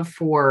love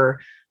for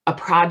a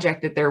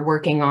project that they're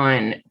working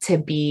on to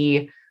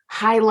be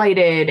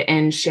highlighted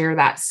and share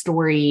that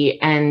story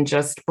and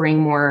just bring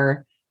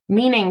more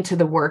meaning to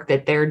the work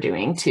that they're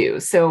doing too.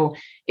 So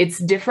it's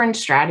different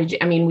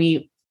strategy. I mean,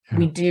 we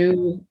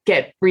do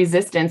get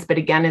resistance, but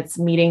again, it's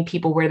meeting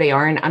people where they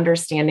are and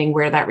understanding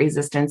where that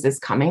resistance is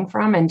coming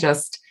from and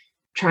just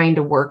trying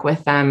to work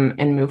with them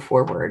and move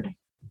forward.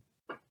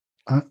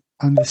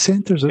 And the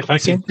centers, if I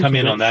can come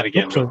in on that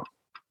again.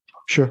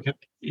 Sure.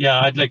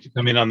 Yeah, I'd like to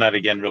come in on that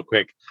again real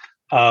quick.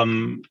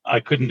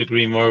 I couldn't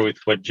agree more with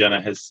what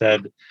Jenna has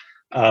said.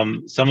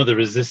 Some of the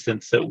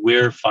resistance that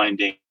we're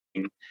finding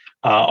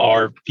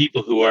are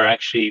people who are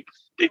actually,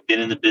 they've been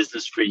in the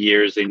business for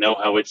years. They know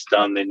how it's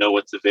done. They know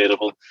what's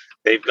available.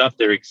 They've got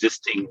their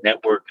existing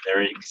network,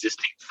 their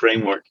existing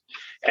framework,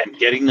 and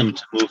getting them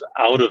to move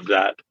out of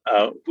that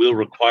will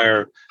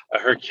require a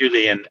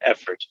Herculean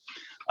effort.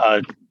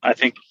 I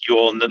think you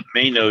all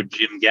may know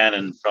Jim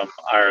Gannon from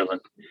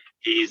Ireland.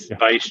 He's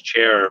vice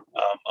chair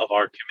of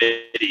our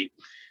committee,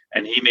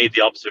 and he made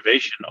the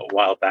observation a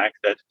while back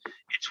that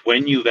it's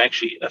when you've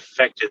actually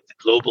affected the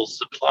global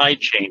supply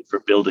chain for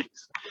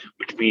buildings,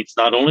 which means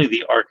not only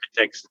the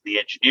architects and the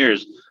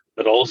engineers,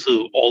 but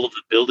also all of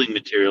the building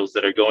materials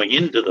that are going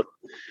into them.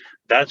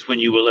 That's when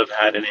you will have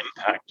had an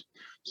impact.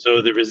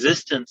 So the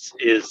resistance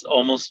is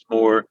almost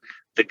more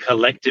the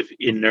collective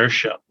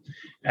inertia.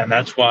 And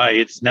that's why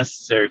it's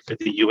necessary for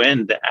the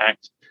UN to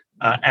act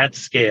at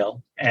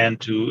scale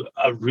and to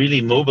really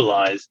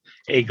mobilize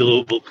a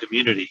global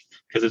community,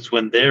 because it's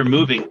when they're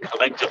moving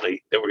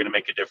collectively that we're going to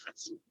make a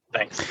difference.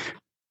 Thanks.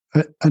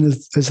 And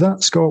is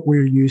that, Scott,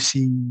 where you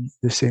see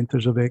the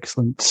centres of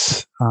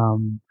excellence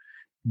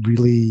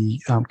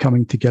really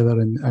coming together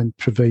and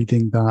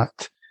providing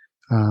that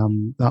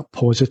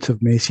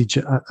positive message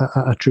at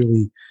a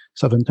truly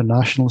sort of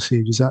international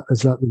stage? Is that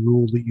the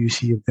role that you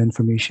see of the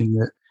information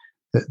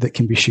that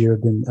can be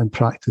shared and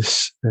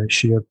practice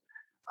shared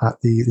at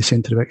the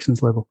Centre of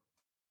Excellence level?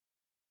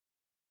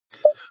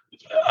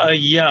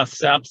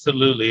 Yes,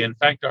 absolutely. In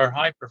fact, our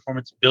High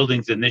Performance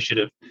Buildings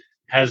Initiative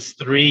has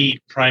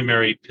 3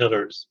 primary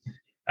pillars,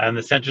 and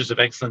the Centers of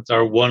Excellence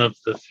are one of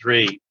the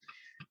 3.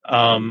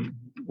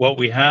 What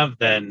we have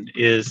then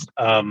is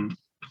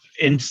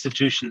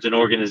institutions and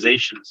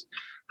organizations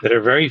that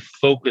are very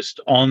focused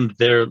on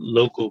their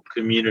local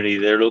community,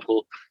 their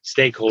local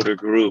stakeholder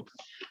group.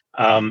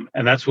 And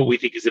that's what we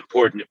think is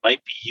important. It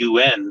might be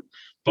UN,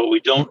 but we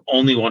don't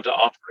only want to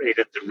operate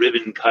at the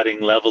ribbon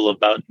cutting level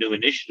about new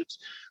initiatives.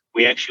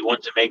 We actually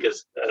want to make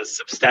a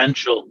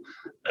substantial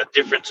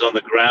difference on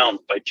the ground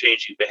by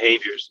changing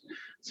behaviors.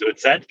 So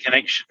it's that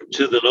connection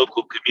to the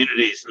local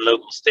communities and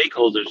local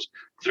stakeholders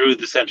through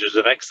the Centers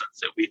of Excellence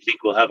that we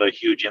think will have a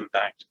huge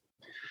impact.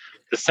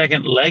 The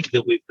second leg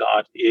that we've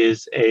got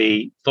is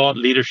a thought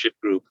leadership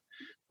group,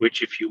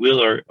 which, if you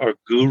will, are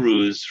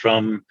gurus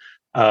from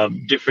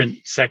different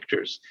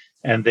sectors.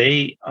 And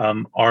they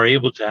are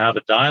able to have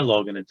a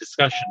dialogue and a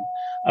discussion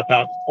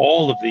about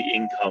all of the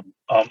income,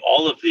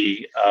 all of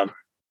the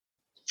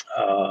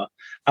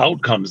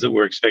outcomes that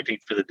we're expecting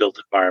for the built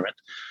environment,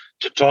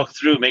 to talk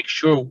through, make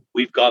sure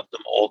we've got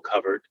them all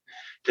covered,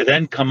 to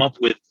then come up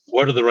with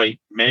what are the right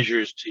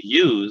measures to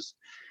use,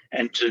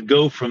 and to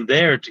go from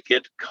there to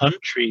get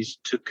countries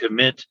to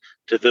commit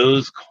to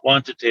those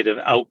quantitative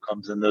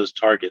outcomes and those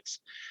targets.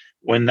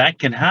 When that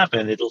can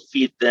happen, it'll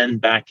feed then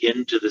back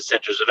into the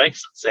Centers of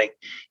Excellence saying,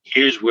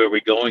 here's where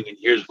we're going and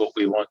here's what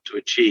we want to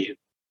achieve.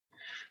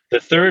 The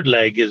third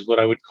leg is what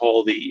I would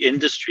call the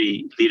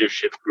industry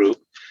leadership group.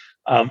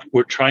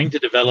 We're trying to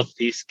develop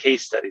these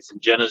case studies,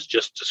 and Jenna's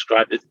just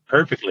described it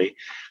perfectly.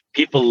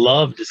 People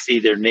love to see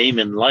their name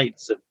in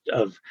lights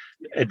of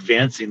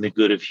advancing the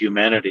good of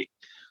humanity.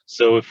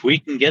 So if we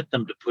can get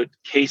them to put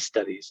case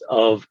studies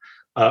of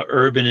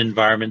urban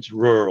environments,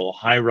 rural,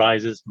 high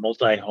rises,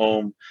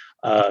 multi-home,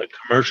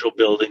 commercial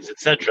buildings,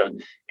 etc.,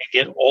 and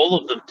get all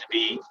of them to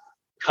be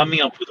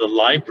coming up with a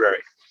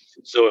library.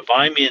 So if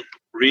I'm in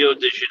Rio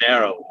de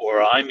Janeiro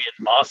or I'm in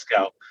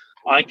Moscow,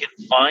 I can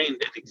find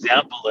an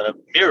example and a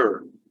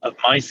mirror of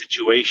my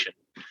situation.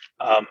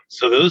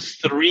 So those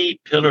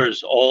 3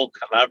 pillars all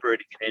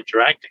collaborating and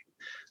interacting,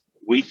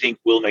 we think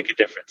will make a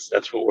difference.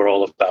 That's what we're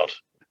all about.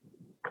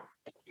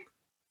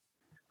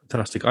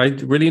 Fantastic. I'm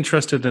really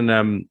interested in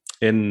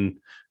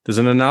there's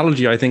an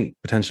analogy, I think,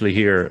 potentially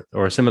here,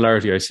 or a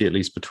similarity I see at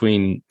least,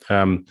 between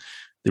the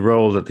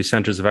role that the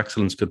Centres of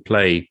Excellence could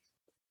play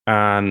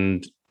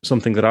and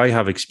something that I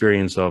have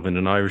experience of in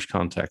an Irish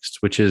context,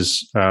 which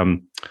is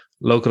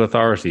local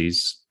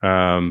authorities,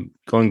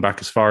 going back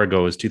as far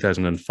ago as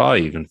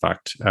 2005, in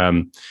fact,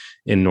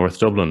 in North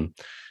Dublin,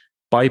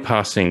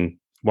 bypassing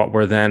what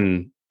were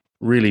then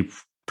really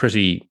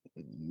pretty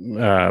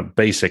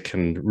basic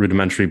and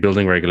rudimentary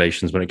building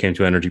regulations when it came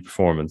to energy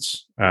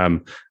performance,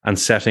 and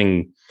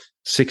setting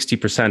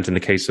 60% in the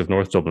case of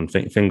North Dublin,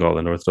 Fingal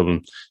in North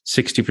Dublin,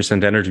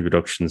 60% energy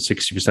reductions,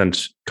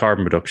 60%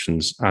 carbon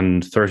reductions,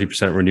 and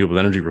 30% renewable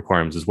energy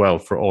requirements as well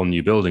for all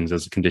new buildings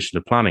as a condition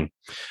of planning.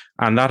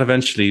 And that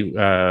eventually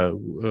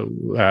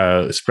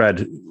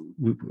spread,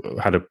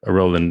 had a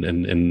role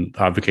in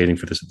advocating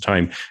for this at the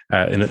time,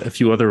 in a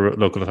few other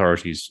local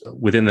authorities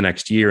within the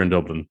next year in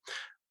Dublin.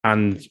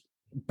 And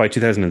by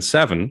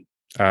 2007,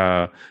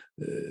 a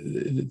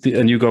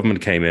new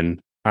government came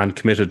in and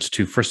committed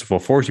to, first of all,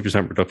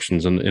 40%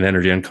 reductions in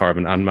energy and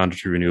carbon and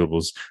mandatory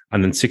renewables,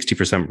 and then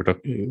 60%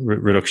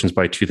 reductions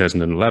by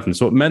 2011.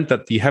 So it meant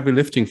that the heavy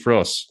lifting for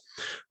us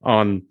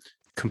on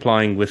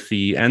complying with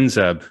the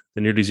NZEB,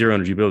 the Nearly Zero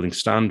Energy Building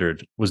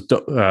Standard, was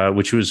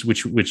which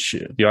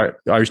the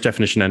Irish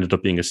definition ended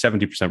up being a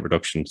 70%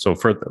 reduction. So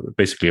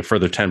basically a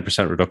further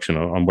 10% reduction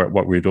on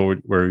what we'd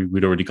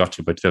already got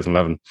to by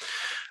 2011,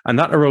 and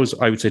that arose,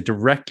 I would say,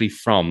 directly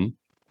from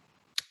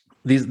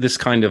this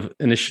kind of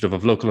initiative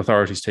of local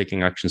authorities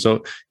taking action.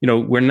 So,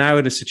 we're now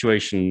in a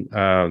situation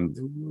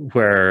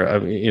where,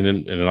 in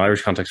an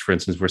Irish context, for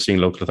instance, we're seeing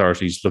local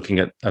authorities looking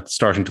at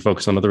starting to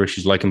focus on other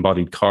issues like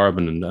embodied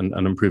carbon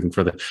and improving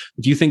further.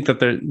 Do you think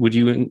that would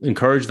you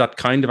encourage that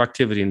kind of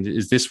activity? And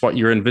is this what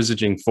you're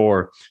envisaging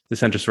for the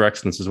Centres for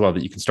Excellence as well,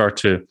 that you can start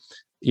to,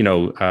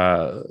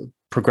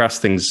 progress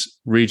things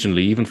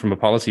regionally, even from a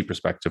policy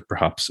perspective,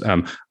 perhaps,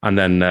 and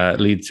then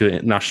lead to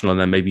national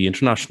and then maybe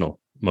international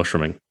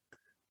mushrooming?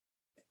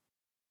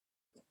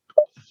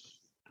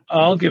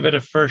 I'll give it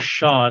a first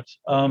shot.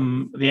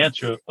 The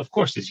answer, of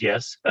course, is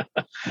yes.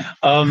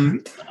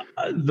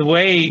 The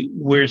way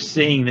we're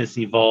seeing this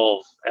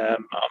evolve, I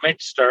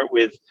might start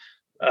with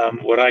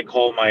what I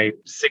call my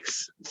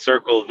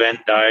 6-circle Venn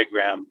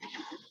diagram,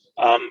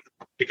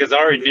 because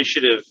our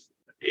initiative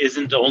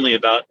isn't only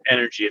about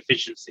energy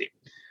efficiency.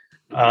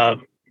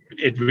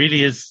 It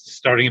really is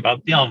starting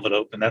about the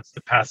envelope, and that's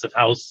the passive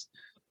house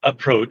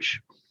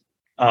approach.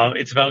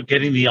 It's about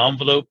getting the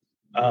envelope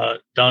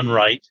done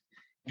right,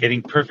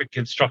 getting perfect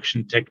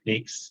construction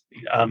techniques,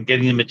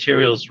 getting the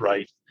materials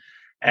right.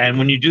 And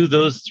when you do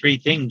those 3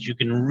 things, you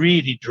can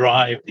really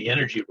drive the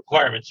energy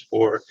requirements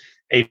for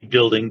a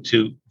building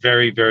to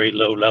very, very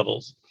low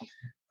levels.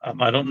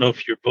 I don't know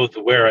if you're both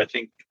aware, I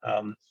think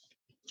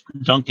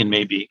Duncan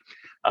may be,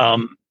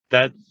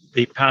 that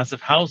the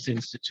Passive House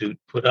Institute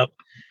put up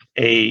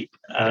an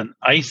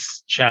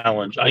icebox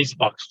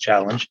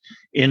challenge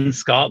in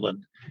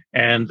Scotland.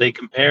 And they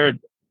compared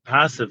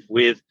passive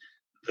with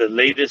the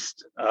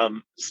latest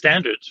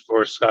standards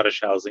for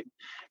Scottish housing,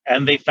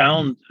 and they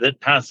found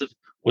that passive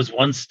was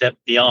one step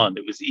beyond.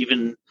 It was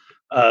even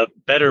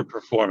better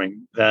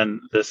performing than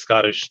the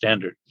Scottish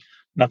standard.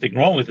 Nothing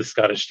wrong with the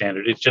Scottish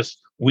standard, it's just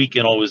we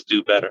can always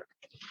do better.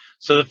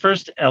 So the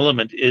first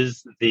element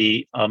is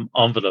the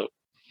envelope.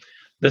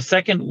 The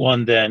second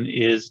one then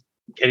is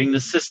getting the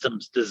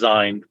systems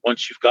designed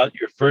once you've got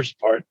your first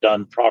part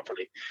done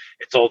properly.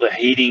 It's all the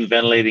heating,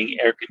 ventilating,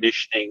 air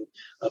conditioning,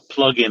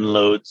 plug-in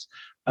loads,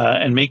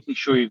 and making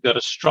sure you've got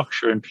a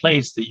structure in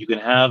place that you can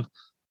have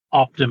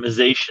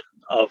optimization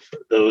of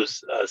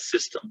those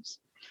systems.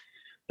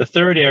 The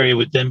third area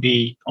would then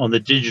be on the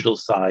digital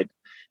side,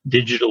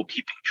 digital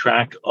keeping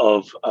track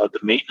of the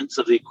maintenance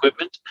of the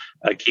equipment,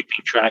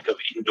 keeping track of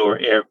indoor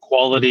air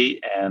quality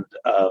and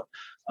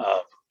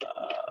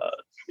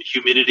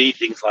humidity,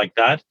 things like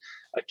that,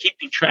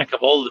 keeping track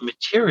of all the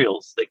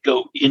materials that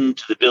go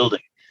into the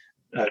building,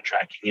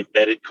 tracking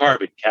embedded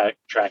carbon,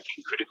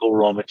 tracking critical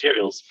raw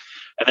materials,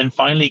 and then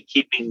finally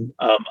keeping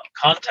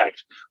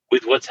contact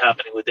with what's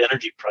happening with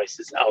energy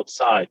prices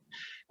outside.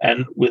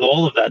 And with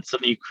all of that,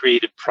 suddenly you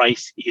create a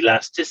price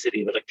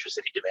elasticity of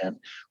electricity demand,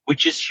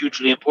 which is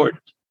hugely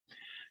important.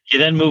 You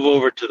then move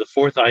over to the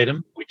fourth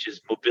item, which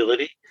is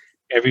mobility.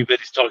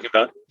 Everybody's talking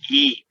about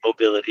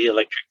e-mobility,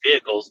 electric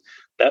vehicles.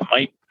 That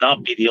might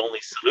not be the only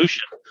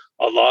solution.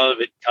 A lot of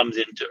it comes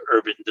into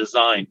urban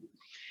design.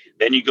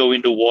 Then you go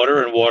into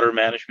water and water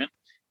management,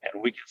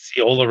 and we can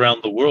see all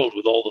around the world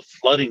with all the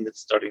flooding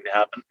that's starting to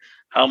happen,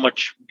 how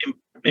much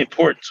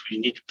importance we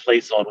need to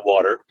place on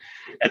water.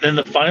 And then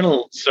the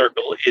final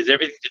circle is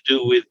everything to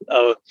do with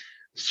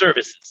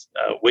services,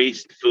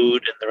 waste,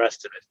 food, and the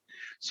rest of it.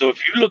 So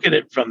if you look at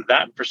it from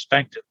that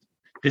perspective,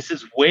 this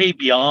is way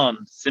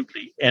beyond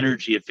simply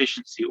energy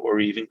efficiency or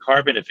even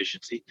carbon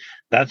efficiency.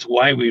 That's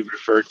why we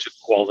refer to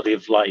quality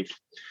of life.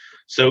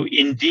 So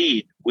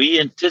indeed, we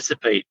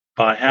anticipate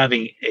by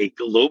having a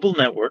global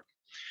network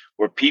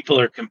where people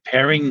are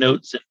comparing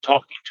notes and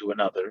talking to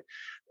another.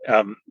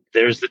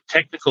 There's the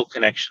technical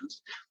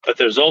connections, but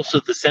there's also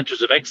the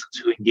centers of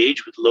excellence who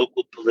engage with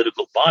local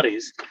political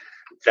bodies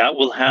that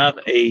will have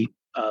an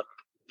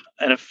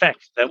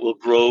effect that will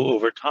grow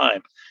over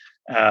time.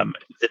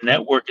 The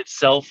network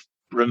itself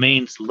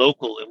remains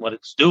local in what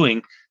it's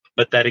doing,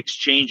 but that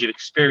exchange of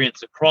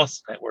experience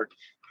across the network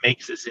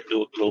makes this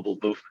into a global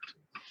movement.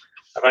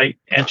 Have I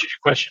answered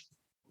your question?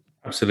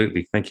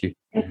 Absolutely. Thank you.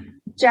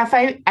 Jeff,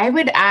 I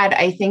would add,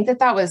 I think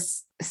that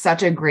was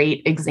such a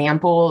great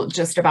example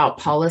just about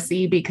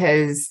policy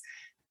because,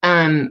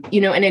 in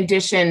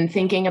addition,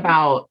 thinking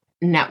about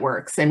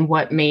networks and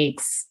what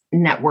makes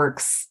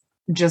networks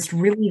just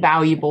really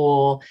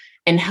valuable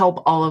and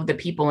help all of the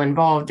people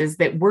involved is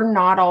that we're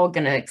not all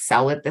going to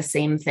excel at the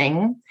same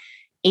thing.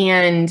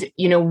 And,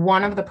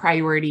 one of the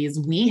priorities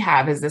we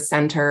have as a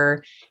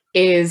center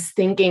is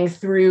thinking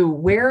through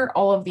where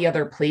all of the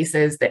other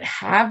places that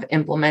have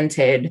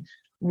implemented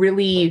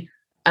really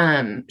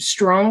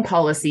strong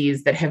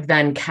policies that have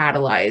then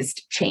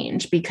catalyzed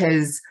change,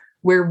 because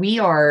where we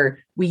are,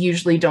 we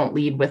usually don't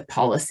lead with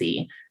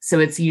policy. So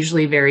it's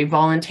usually very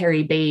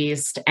voluntary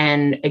based.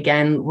 And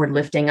again, we're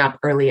lifting up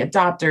early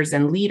adopters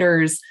and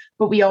leaders,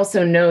 but we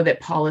also know that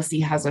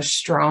policy has a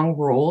strong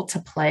role to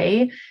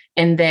play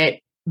and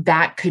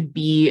that could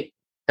be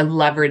a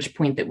leverage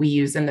point that we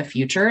use in the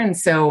future. And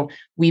so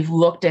we've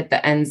looked at the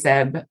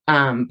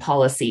NZEB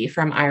policy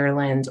from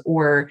Ireland,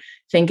 or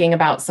thinking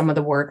about some of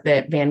the work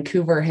that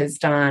Vancouver has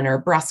done or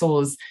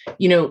Brussels.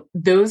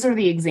 Those are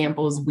the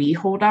examples we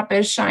hold up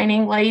as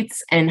shining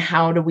lights. And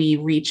how do we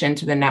reach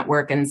into the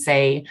network and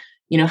say,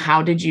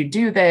 how did you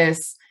do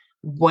this?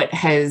 What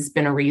has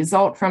been a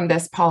result from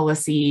this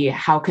policy?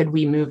 How could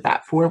we move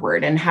that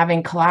forward? And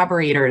having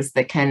collaborators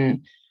that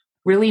can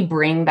really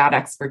bring that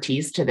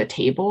expertise to the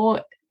table.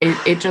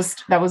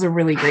 That was a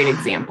really great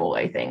example,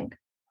 I think.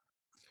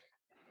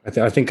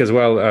 I think as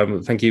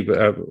well. Thank you.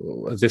 At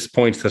this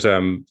point that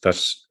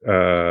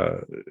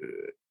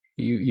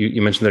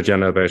you mentioned there,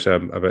 Jenna,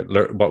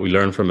 about what we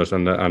learn from it,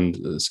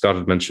 and Scott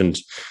had mentioned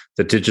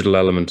the digital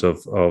element of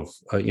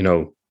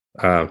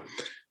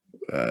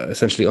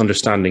essentially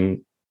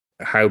understanding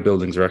how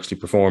buildings are actually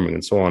performing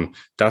and so on.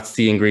 That's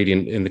the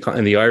ingredient in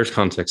the Irish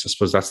context. I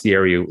suppose that's the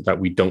area that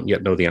we don't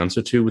yet know the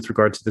answer to with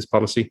regard to this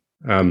policy.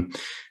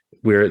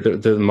 Where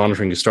the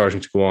monitoring is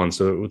starting to go on,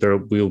 so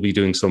we'll be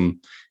doing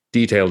some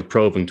detailed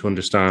probing to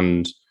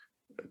understand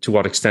to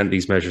what extent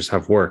these measures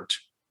have worked.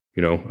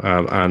 Because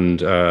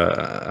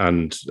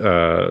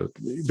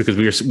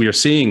we are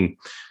seeing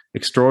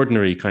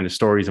extraordinary kind of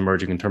stories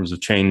emerging in terms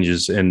of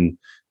changes in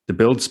the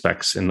build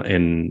specs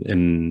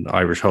in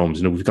Irish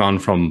homes. We've gone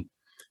from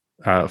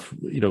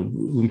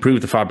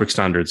improved the fabric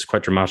standards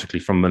quite dramatically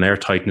from an air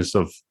tightness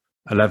of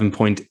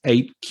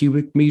 11.8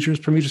 cubic meters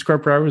per meter square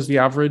per hour is the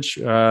average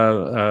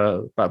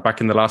back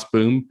in the last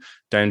boom,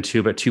 down to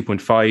about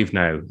 2.5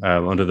 now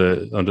under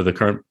the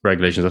current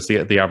regulations. That's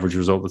the average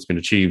result that's been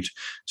achieved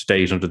to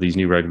date under these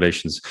new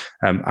regulations.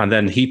 And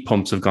then heat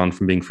pumps have gone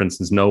from being, for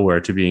instance,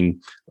 nowhere to being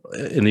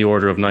in the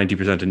order of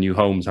 90% of new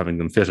homes having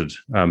them fitted.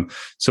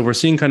 So we're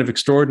seeing kind of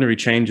extraordinary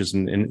changes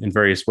in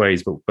various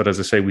ways. But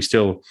as I say, we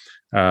still,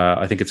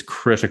 I think it's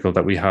critical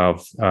that we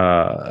have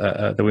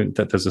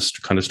that there's a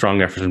kind of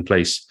strong effort in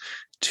place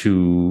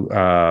to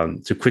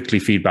quickly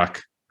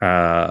feedback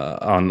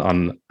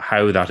on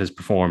how that is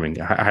performing,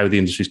 how the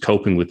industry is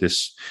coping with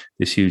this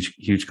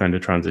huge kind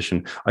of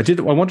transition. I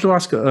wanted to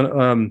ask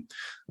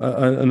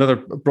another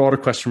broader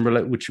question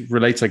which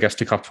relates, I guess,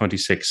 to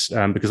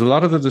COP26, because a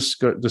lot of the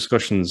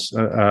discussions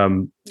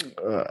around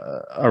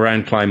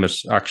climate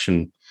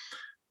action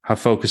have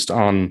focused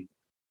on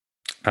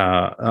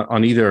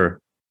either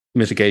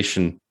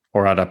mitigation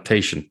or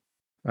adaptation,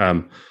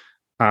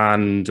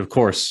 and of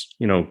course,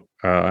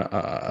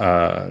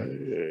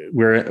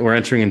 we're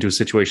entering into a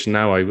situation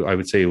now, I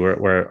would say,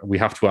 where we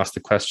have to ask the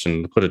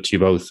question, to put it to you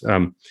both.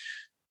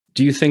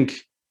 Do you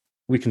think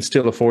we can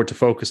still afford to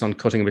focus on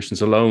cutting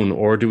emissions alone,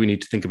 or do we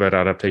need to think about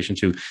adaptation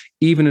too,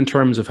 even in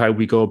terms of how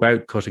we go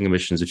about cutting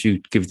emissions? If you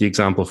give the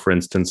example, for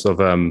instance, of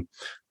the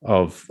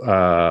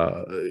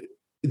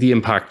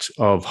impact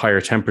of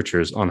higher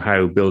temperatures on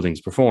how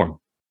buildings perform,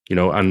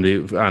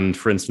 and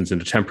for instance,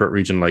 in a temperate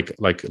region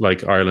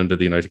like Ireland or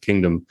the United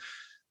Kingdom,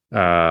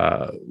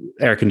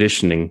 air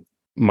conditioning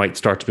might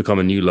start to become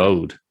a new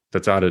load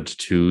that's added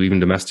to even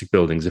domestic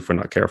buildings if we're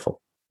not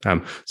careful.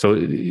 So,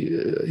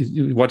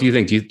 what do you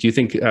think? Do you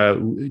think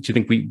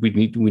we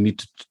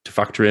need to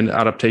factor in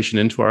adaptation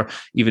into our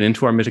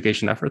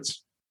mitigation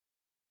efforts?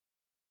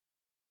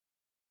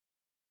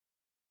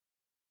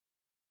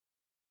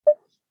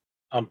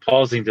 I'm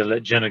pausing to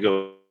let Jenna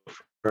go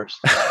first.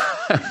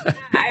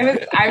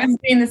 I was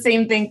saying the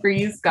same thing for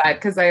you, Scott,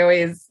 because I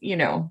always,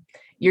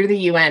 you're the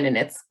UN and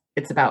it's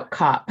about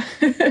COP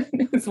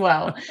as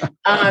well.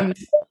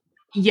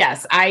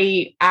 Yes,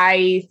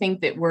 I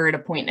think that we're at a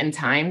point in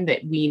time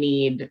that we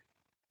need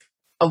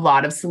a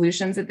lot of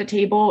solutions at the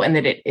table, and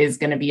that it is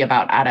going to be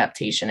about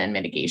adaptation and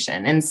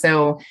mitigation. And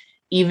so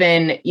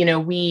even,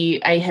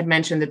 I had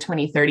mentioned the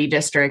 2030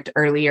 district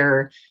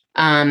earlier.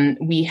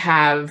 We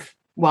have,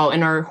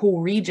 in our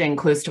whole region,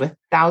 close to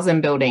 1,000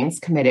 buildings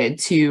committed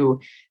to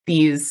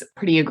these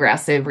pretty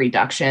aggressive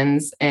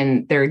reductions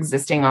in their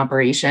existing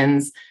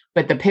operations.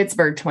 But the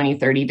Pittsburgh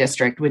 2030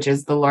 district, which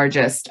is the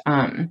largest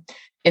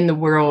in the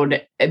world,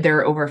 there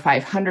are over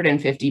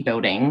 550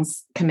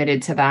 buildings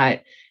committed to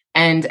that.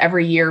 And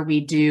every year we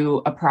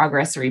do a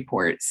progress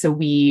report. So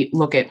we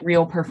look at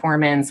real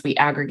performance, we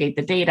aggregate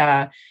the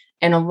data,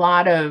 and a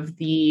lot of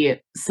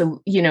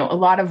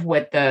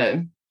what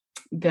the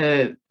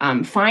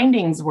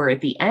findings were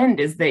at the end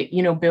is that,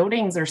 you know,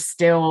 buildings are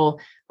still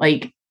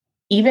like,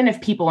 even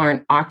if people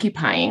aren't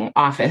occupying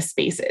office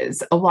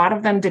spaces, a lot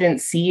of them didn't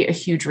see a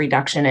huge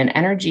reduction in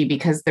energy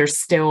because they're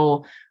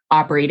still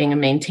operating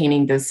and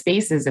maintaining those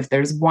spaces. If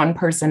there's one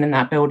person in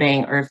that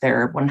building or if there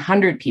are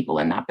 100 people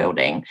in that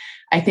building,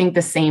 I think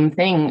the same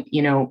thing,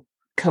 you know,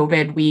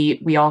 COVID,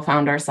 we all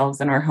found ourselves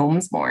in our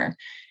homes more.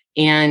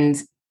 And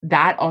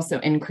that also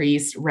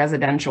increased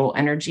residential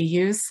energy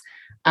use.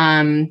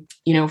 You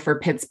know, for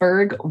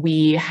Pittsburgh,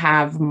 we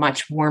have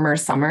much warmer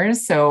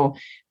summers. So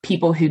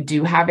people who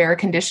do have air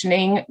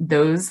conditioning,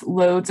 those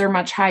loads are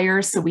much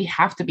higher. So we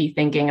have to be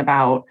thinking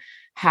about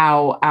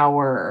how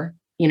our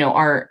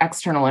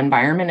external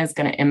environment is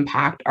going to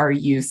impact our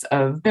use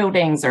of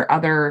buildings or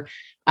other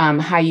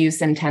high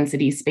use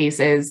intensity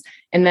spaces.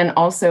 And then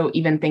also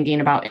even thinking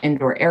about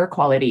indoor air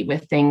quality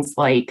with things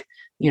like,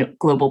 you know,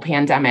 global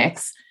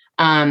pandemics.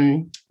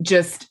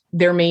 Just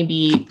there may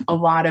be a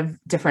lot of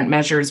different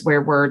measures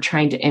where we're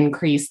trying to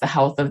increase the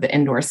health of the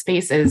indoor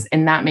spaces,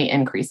 and that may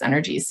increase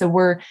energy. So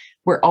we're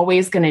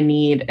always going to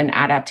need an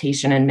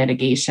adaptation and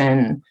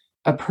mitigation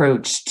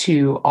approach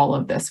to all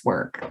of this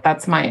work.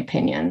 That's my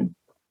opinion.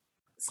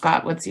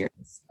 Scott, what's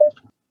yours?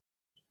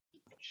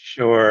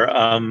 Sure.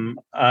 I'm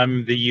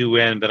the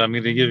UN, but I'm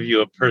going to give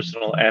you a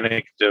personal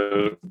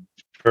anecdote.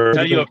 I'll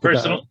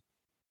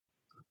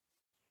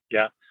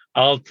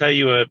tell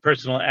you a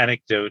personal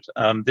anecdote.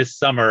 This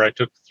summer, I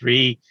took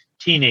 3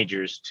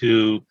 teenagers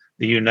to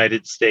the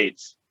United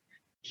States,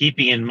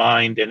 keeping in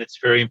mind, and it's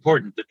very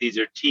important that these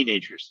are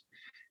teenagers,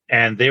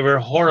 and they were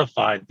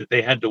horrified that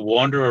they had to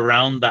wander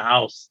around the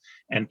house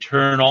and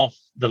turn off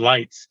the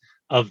lights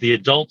of the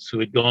adults who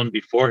had gone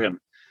before him.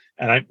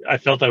 And I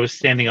felt I was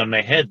standing on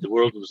my head. The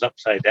world was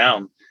upside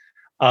down.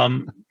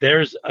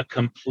 There's a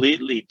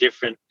completely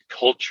different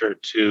culture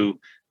to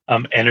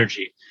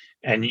energy.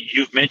 And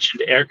you've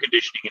mentioned air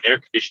conditioning and air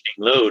conditioning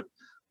load.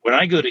 When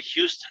I go to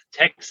Houston,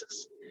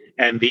 Texas,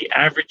 and the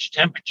average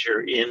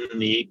temperature in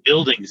the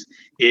buildings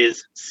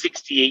is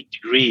 68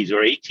 degrees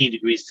or 18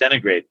 degrees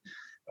centigrade,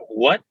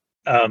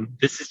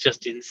 this is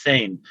just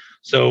insane.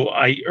 So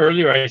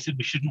earlier I said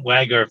we shouldn't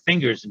wag our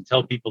fingers and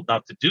tell people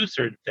not to do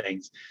certain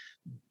things,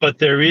 but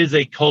there is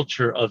a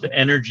culture of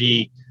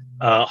energy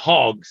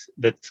hogs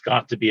that's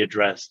got to be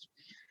addressed.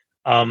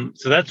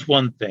 So that's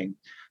one thing.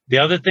 The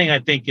other thing I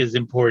think is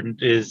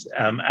important is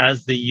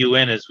as the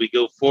UN, as we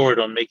go forward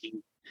on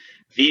making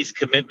these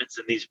commitments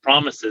and these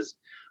promises,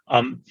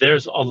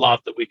 there's a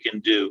lot that we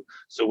can do.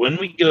 So when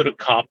we go to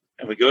COP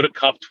and we go to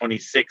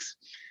COP26,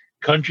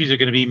 countries are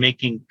going to be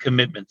making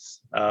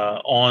commitments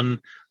on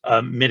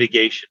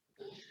mitigation.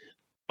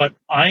 But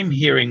I'm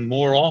hearing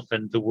more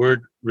often the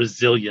word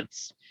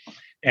resilience.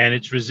 And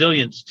it's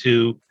resilience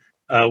to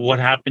what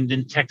happened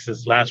in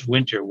Texas last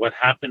winter, what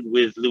happened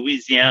with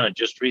Louisiana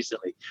just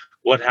recently,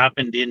 what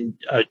happened in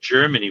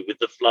Germany with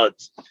the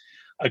floods.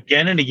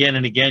 Again and again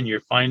and again, you're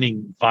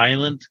finding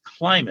violent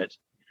climate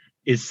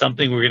is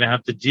something we're going to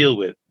have to deal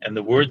with. And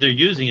the word they're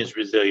using is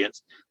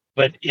resilience,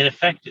 but in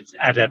effect, it's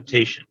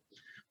adaptation.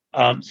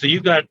 So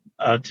you've got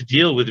to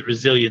deal with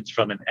resilience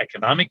from an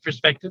economic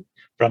perspective,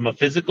 from a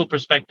physical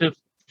perspective,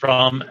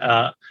 from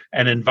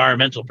an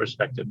environmental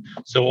perspective.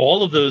 So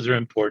all of those are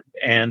important.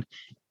 And,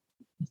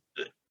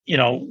 you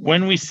know,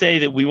 when we say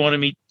that we want to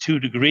meet 2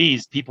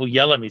 degrees, people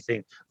yell at me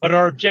saying, but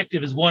our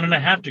objective is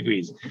 1.5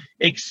 degrees.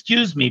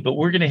 Excuse me, but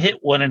we're going to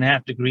hit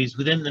 1.5 degrees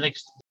within the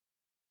next.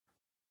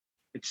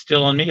 It's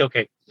still on me?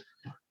 Okay.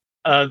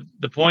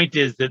 The point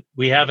is that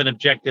we have an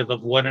objective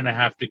of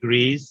 1.5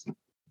 degrees.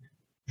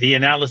 The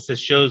analysis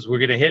shows we're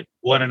going to hit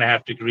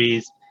 1.5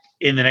 degrees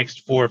in the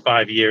next 4 or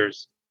 5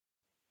 years.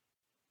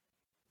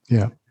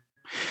 Yeah.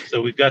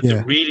 So we've got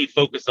to really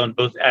focus on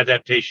both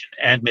adaptation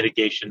and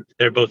mitigation.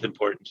 They're both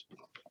important.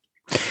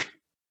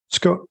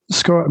 Scott,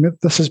 I mean,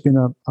 this has been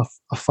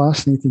a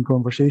fascinating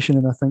conversation,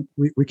 and I think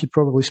we could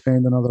probably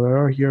spend another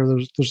hour here.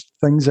 There's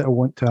things that I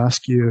want to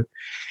ask you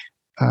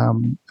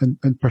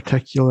in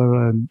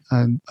particular, and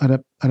I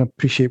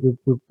appreciate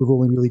we've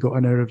only really got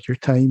an hour of your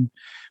time.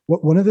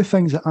 One of the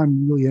things that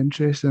I'm really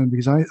interested in,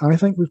 because I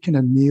think we've kind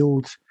of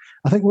nailed,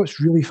 I think what's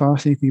really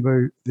fascinating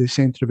about the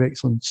Centre of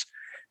Excellence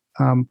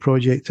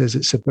project is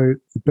it's about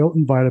the built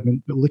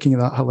environment, but looking at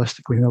that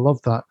holistically. And I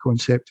love that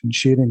concept and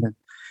sharing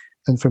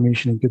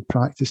information and good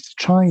practice to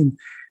try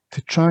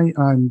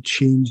and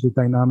change the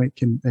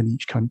dynamic in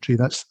each country.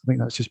 I think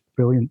that's just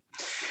brilliant.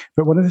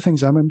 But one of the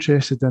things I'm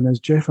interested in is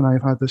Jeff and I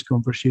have had this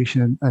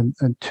conversation, and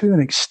to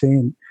an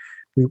extent,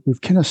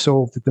 we've kind of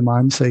solved the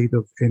demand side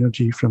of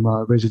energy from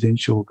a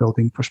residential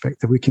building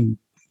perspective. We can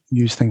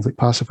use things like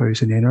Passive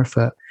House and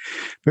Enerfit.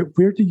 But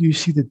where do you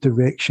see the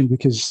direction?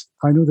 Because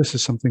I know this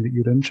is something that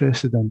you're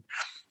interested in,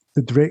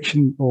 the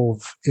direction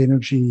of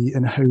energy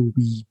and how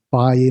we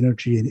buy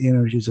energy and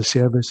energy as a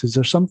service. Is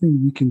there something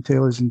you can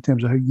tell us in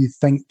terms of how you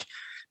think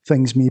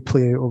things may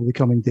play out over the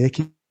coming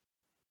decade?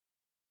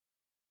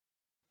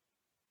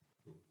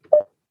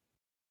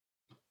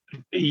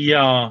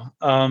 Yeah.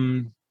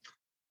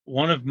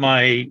 One of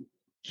my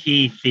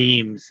key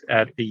themes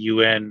at the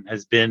UN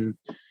has been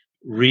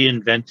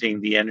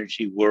reinventing the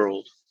energy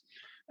world.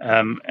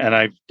 And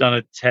I've done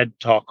a TED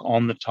talk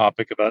on the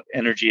topic about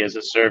energy as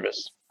a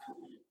service.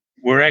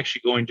 We're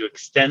actually going to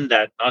extend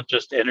that, not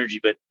just energy,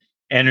 but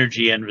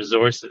energy and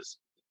resources,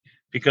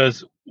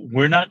 because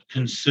we're not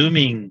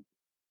consuming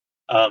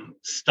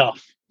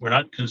stuff. We're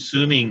not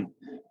consuming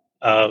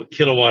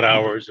kilowatt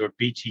hours or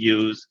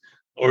BTUs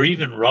or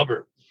even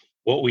rubber.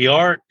 What we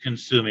are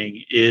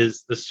consuming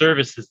is the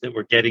services that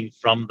we're getting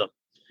from them.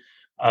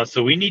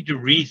 So we need to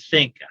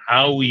rethink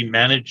how we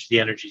manage the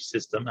energy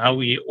system, how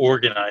we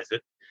organize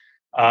it.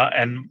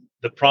 And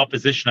the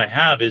proposition I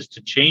have is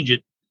to change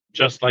it,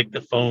 just like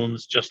the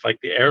phones, just like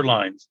the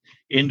airlines,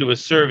 into a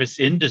service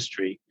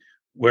industry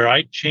where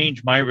I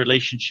change my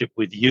relationship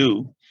with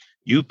you.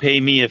 You pay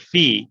me a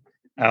fee,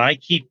 and I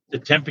keep the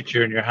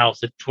temperature in your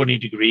house at 20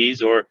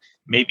 degrees or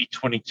maybe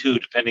 22,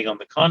 depending on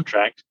the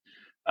contract,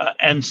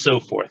 and so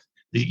forth.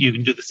 You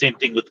can do the same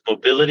thing with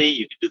mobility.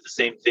 You can do the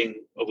same thing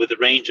with a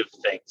range of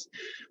things.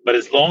 But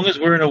as long as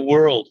we're in a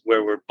world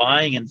where we're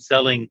buying and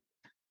selling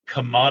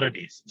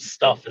commodities,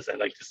 stuff, as I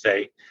like to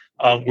say,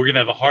 we're going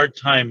to have a hard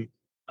time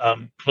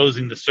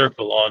closing the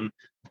circle on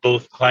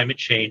both climate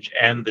change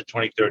and the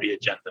 2030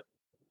 agenda.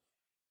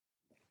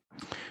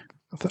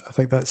 I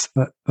think that's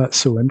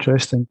so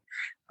interesting.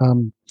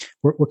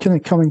 We're kind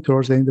of coming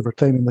towards the end of our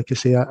time, and like I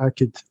say, I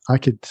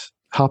could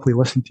happily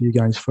listen to you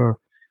guys for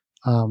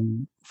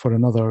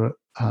another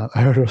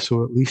hour or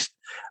so at least.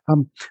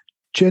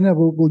 Jenna,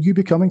 will you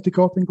be coming to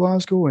COP in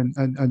Glasgow?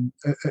 And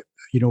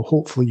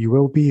hopefully you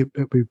will be.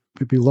 It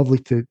would be lovely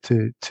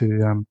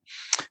to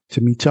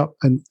meet up.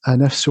 And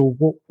if so,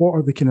 what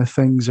are the kind of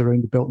things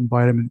around the built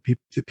environment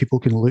that people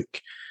can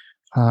look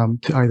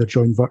to either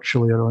join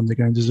virtually or on the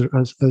ground? Is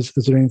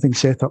there anything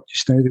set up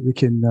just now that we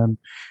can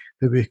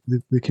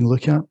we can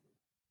look at?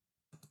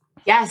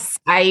 Yes,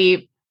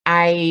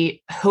 I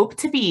hope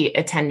to be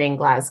attending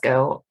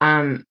Glasgow.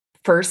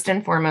 First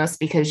and foremost,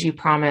 because you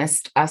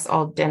promised us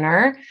all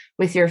dinner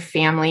with your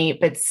family,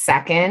 but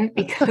second,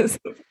 because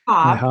of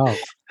COP. I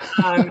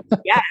have.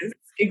 Yes,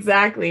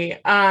 exactly.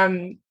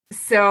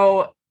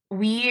 So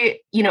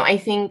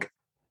I think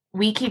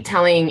we keep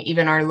telling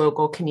even our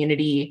local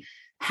community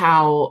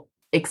how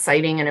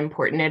exciting and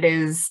important it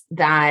is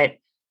that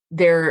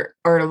there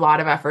are a lot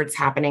of efforts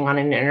happening on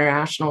an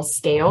international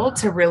scale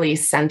to really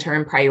center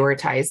and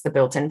prioritize the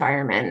built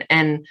environment.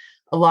 And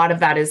a lot of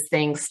that is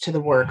thanks to the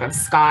work of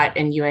Scott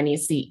and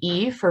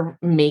UNECE for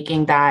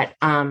making that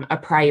a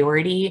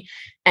priority.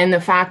 And the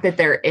fact that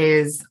there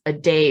is a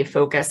day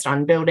focused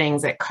on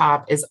buildings at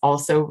COP is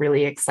also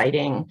really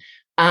exciting.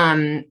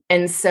 And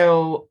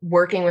so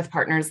working with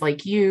partners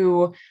like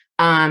you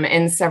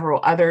and several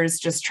others,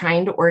 just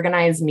trying to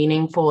organize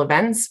meaningful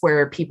events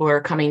where people are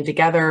coming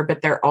together,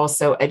 but they're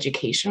also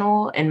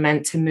educational and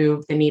meant to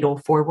move the needle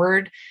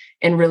forward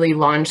and really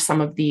launch some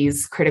of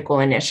these critical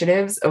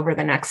initiatives over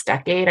the next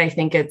decade. I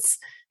think it's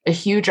a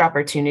huge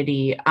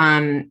opportunity.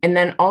 And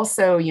then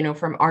also,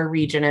 from our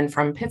region and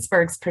from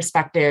Pittsburgh's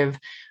perspective,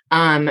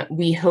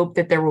 we hope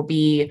that there will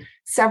be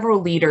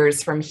several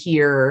leaders from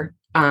here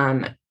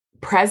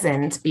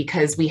present,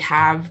 because we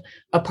have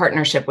a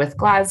partnership with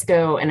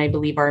Glasgow, and I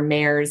believe our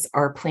mayors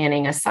are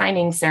planning a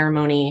signing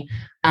ceremony.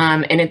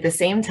 And at the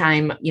same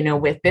time,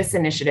 with this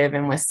initiative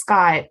and with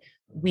Scott,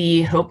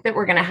 we hope that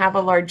we're going to have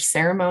a large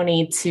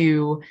ceremony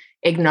to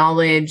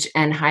acknowledge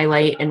and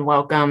highlight and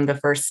welcome the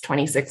first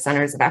 26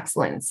 centers of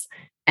excellence,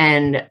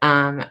 and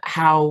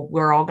how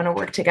we're all going to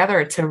work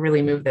together to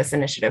really move this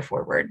initiative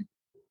forward.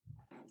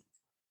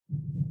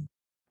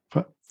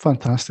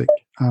 Fantastic.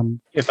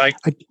 If I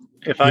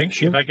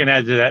can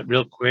add to that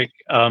real quick,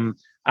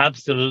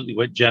 absolutely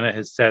what Jenna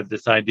has said,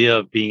 this idea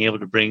of being able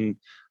to bring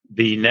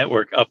the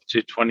network up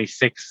to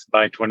 26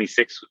 by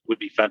 26 would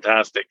be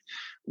fantastic.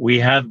 We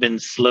have been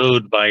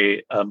slowed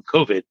by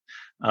COVID,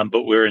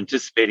 but we're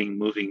anticipating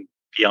moving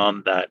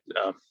beyond that.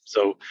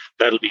 So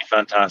that'll be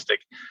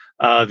fantastic.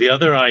 The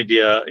other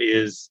idea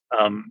is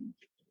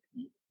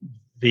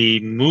the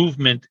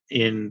movement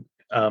in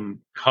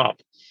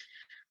COP.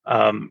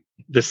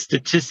 The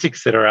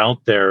statistics that are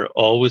out there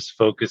always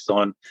focus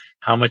on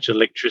how much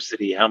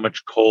electricity, how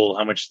much coal,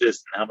 how much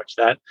this, and how much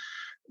that.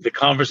 The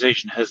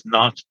conversation has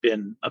not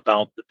been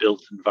about the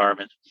built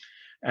environment.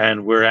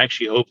 And we're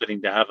actually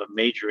hoping to have a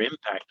major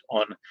impact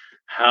on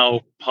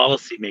how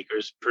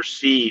policymakers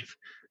perceive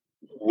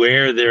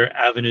where their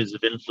avenues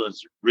of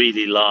influence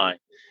really lie.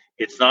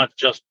 It's not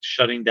just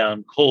shutting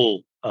down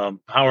coal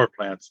power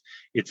plants.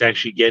 It's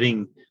actually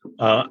getting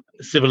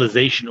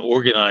civilization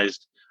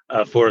organized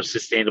for a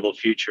sustainable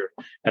future.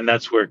 And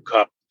that's where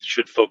COP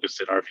should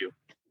focus, in our view.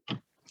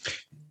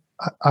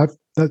 I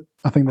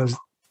think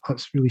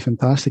that's really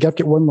fantastic. I've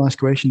got one last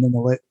question, then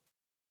I'll let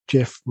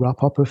Jeff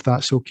wrap up if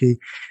that's okay.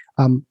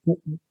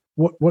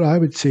 What I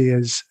would say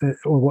is,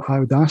 or what I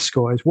would ask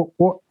Scott is,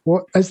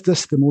 what is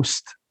this the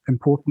most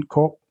important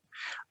COP,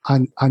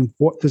 and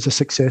what does a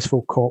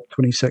successful COP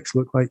 26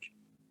 look like?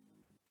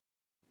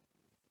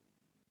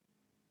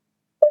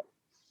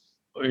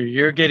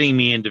 You're getting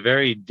me into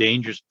very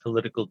dangerous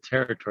political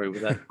territory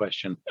with that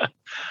question.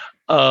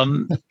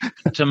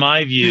 To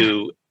my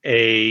view,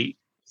 a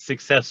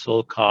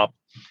successful COP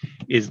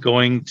is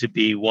going to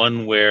be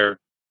one where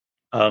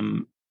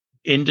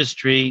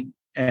industry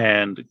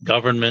and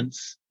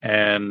governments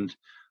and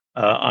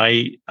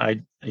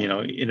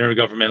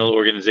intergovernmental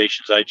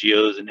organizations,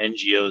 IGOs and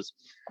NGOs,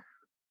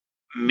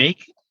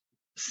 make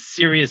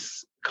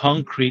serious,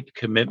 concrete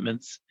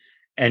commitments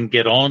and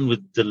get on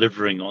with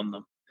delivering on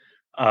them.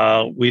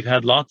 We've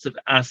had lots of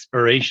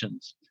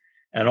aspirations,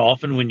 and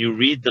often when you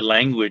read the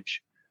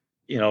language,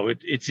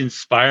 it's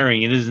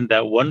inspiring. It isn't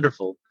that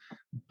wonderful,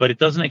 but it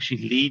doesn't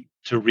actually lead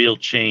to real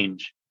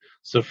change.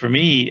 So for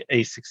me,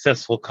 a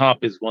successful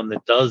COP is one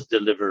that does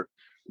deliver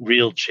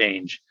real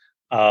change.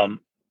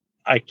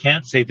 I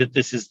can't say that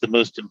this is the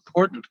most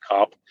important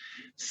COP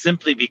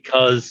simply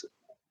because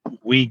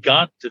we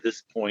got to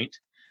this point.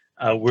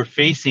 We're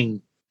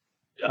facing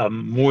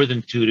more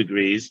than 2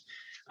 degrees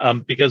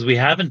because we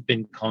haven't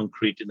been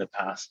concrete in the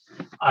past.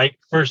 I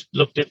first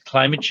looked at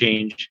climate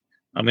change.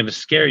 I'm going to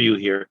scare you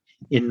here.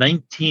 In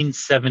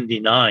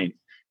 1979,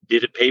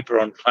 did a paper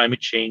on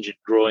climate change and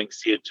growing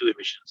CO2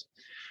 emissions.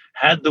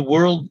 Had the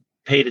world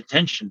paid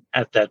attention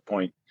at that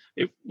point,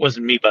 it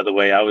wasn't me, by the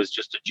way, I was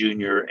just a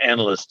junior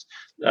analyst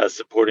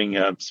supporting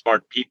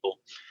smart people.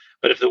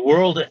 But if the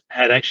world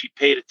had actually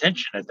paid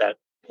attention at that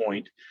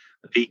point,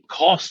 the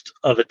cost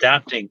of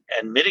adapting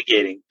and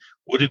mitigating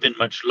would have been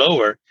much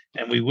lower,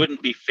 and we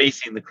wouldn't be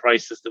facing the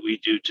crisis that we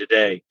do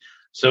today.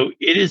 So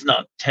it is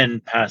not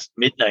 10 past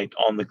midnight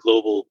on the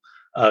global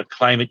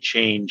climate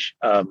change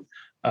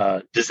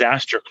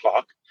disaster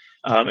clock.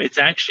 It's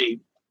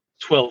actually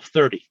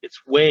 12:30.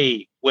 It's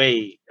way,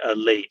 way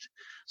late.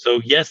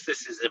 So yes,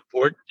 this is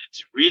important.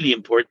 It's really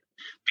important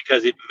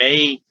because it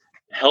may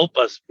help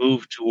us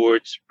move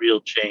towards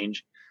real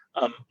change.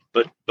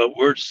 But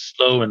we're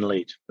slow and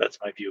late. That's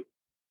my view.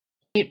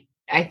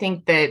 I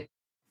think that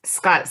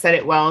Scott said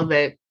it well,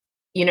 that,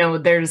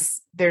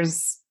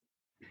 there's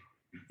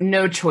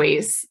no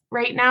choice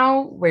right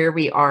now where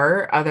we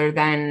are other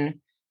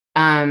than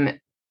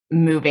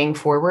moving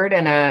forward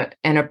in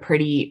a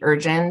pretty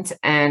urgent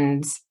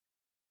and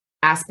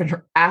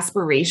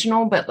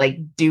aspirational, but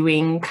like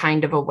doing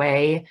kind of a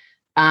way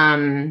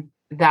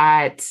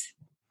that,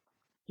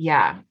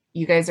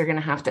 you guys are going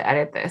to have to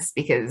edit this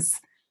because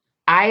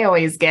I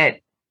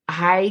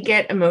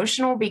get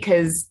emotional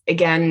because,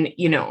 again,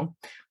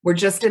 we're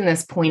just in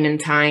this point in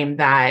time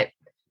that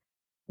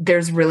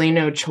there's really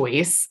no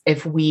choice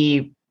if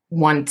we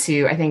want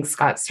to. I think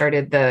Scott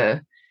started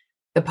the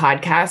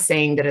podcast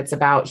saying that it's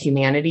about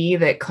humanity,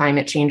 that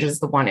climate change is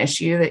the one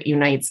issue that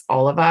unites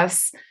all of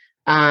us.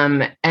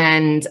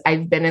 And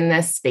I've been in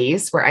this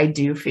space where I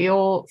do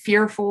feel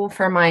fearful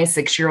for my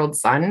 6-year-old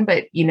son,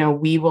 but,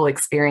 we will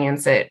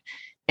experience it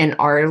in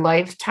our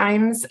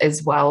lifetimes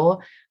as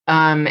well.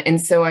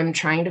 And so I'm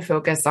trying to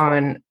focus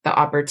on the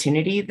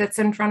opportunity that's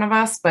in front of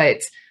us,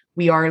 but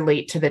we are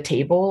late to the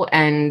table.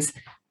 And,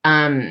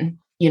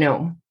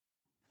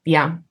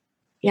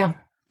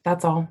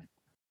 that's all.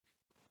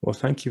 Well,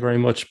 thank you very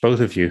much, both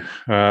of you,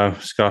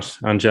 Scott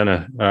and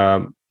Jenna. I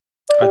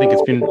think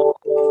it's been...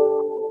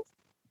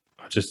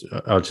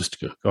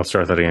 I'll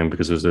start that again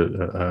because there's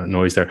a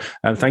noise there.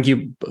 Thank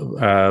you,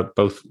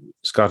 both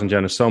Scott and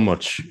Jenna, so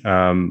much.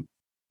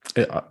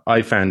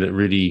 I found it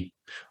really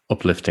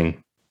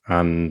uplifting,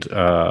 and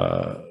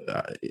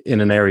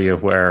in an area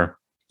where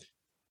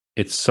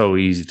it's so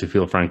easy to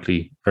feel,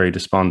 frankly, very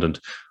despondent.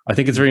 I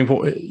think it's very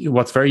important.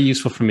 What's very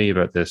useful for me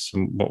about this,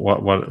 and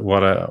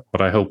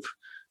what I hope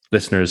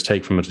listeners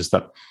take from it, is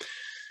that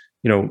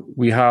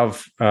we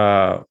have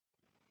an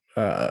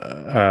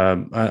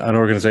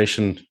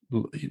organization,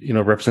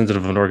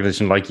 representative of an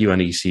organization like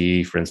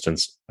UNECE, for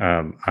instance,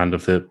 and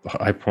of the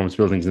High Performance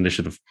Buildings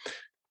Initiative,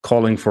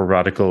 calling for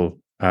radical,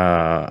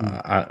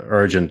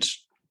 urgent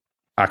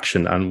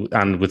action,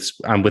 and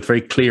with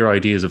very clear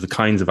ideas of the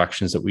kinds of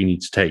actions that we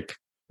need to take.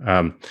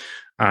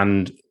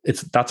 And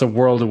that's a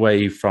world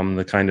away from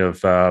the kind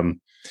of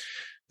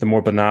the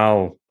more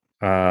banal,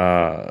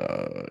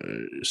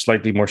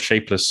 slightly more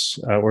shapeless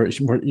or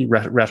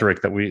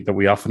rhetoric that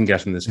we often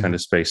get in this kind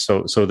of space.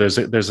 So there's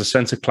a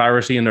sense of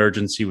clarity and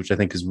urgency, which I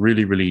think is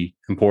really, really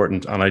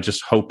important. And I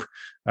just hope,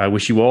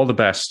 wish you all the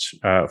best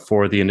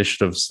for the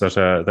initiatives that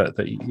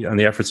and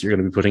the efforts you're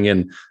going to be putting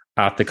in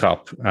at the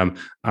COP.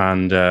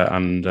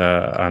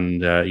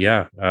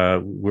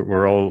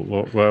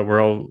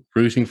 We're all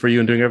rooting for you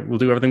and we'll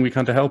do everything we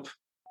can to help.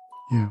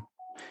 Yeah.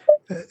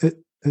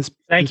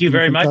 Thank you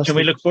very much, and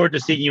we look forward to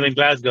seeing you in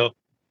Glasgow.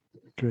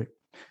 Great.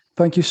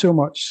 Thank you so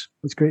much.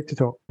 It's great to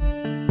talk.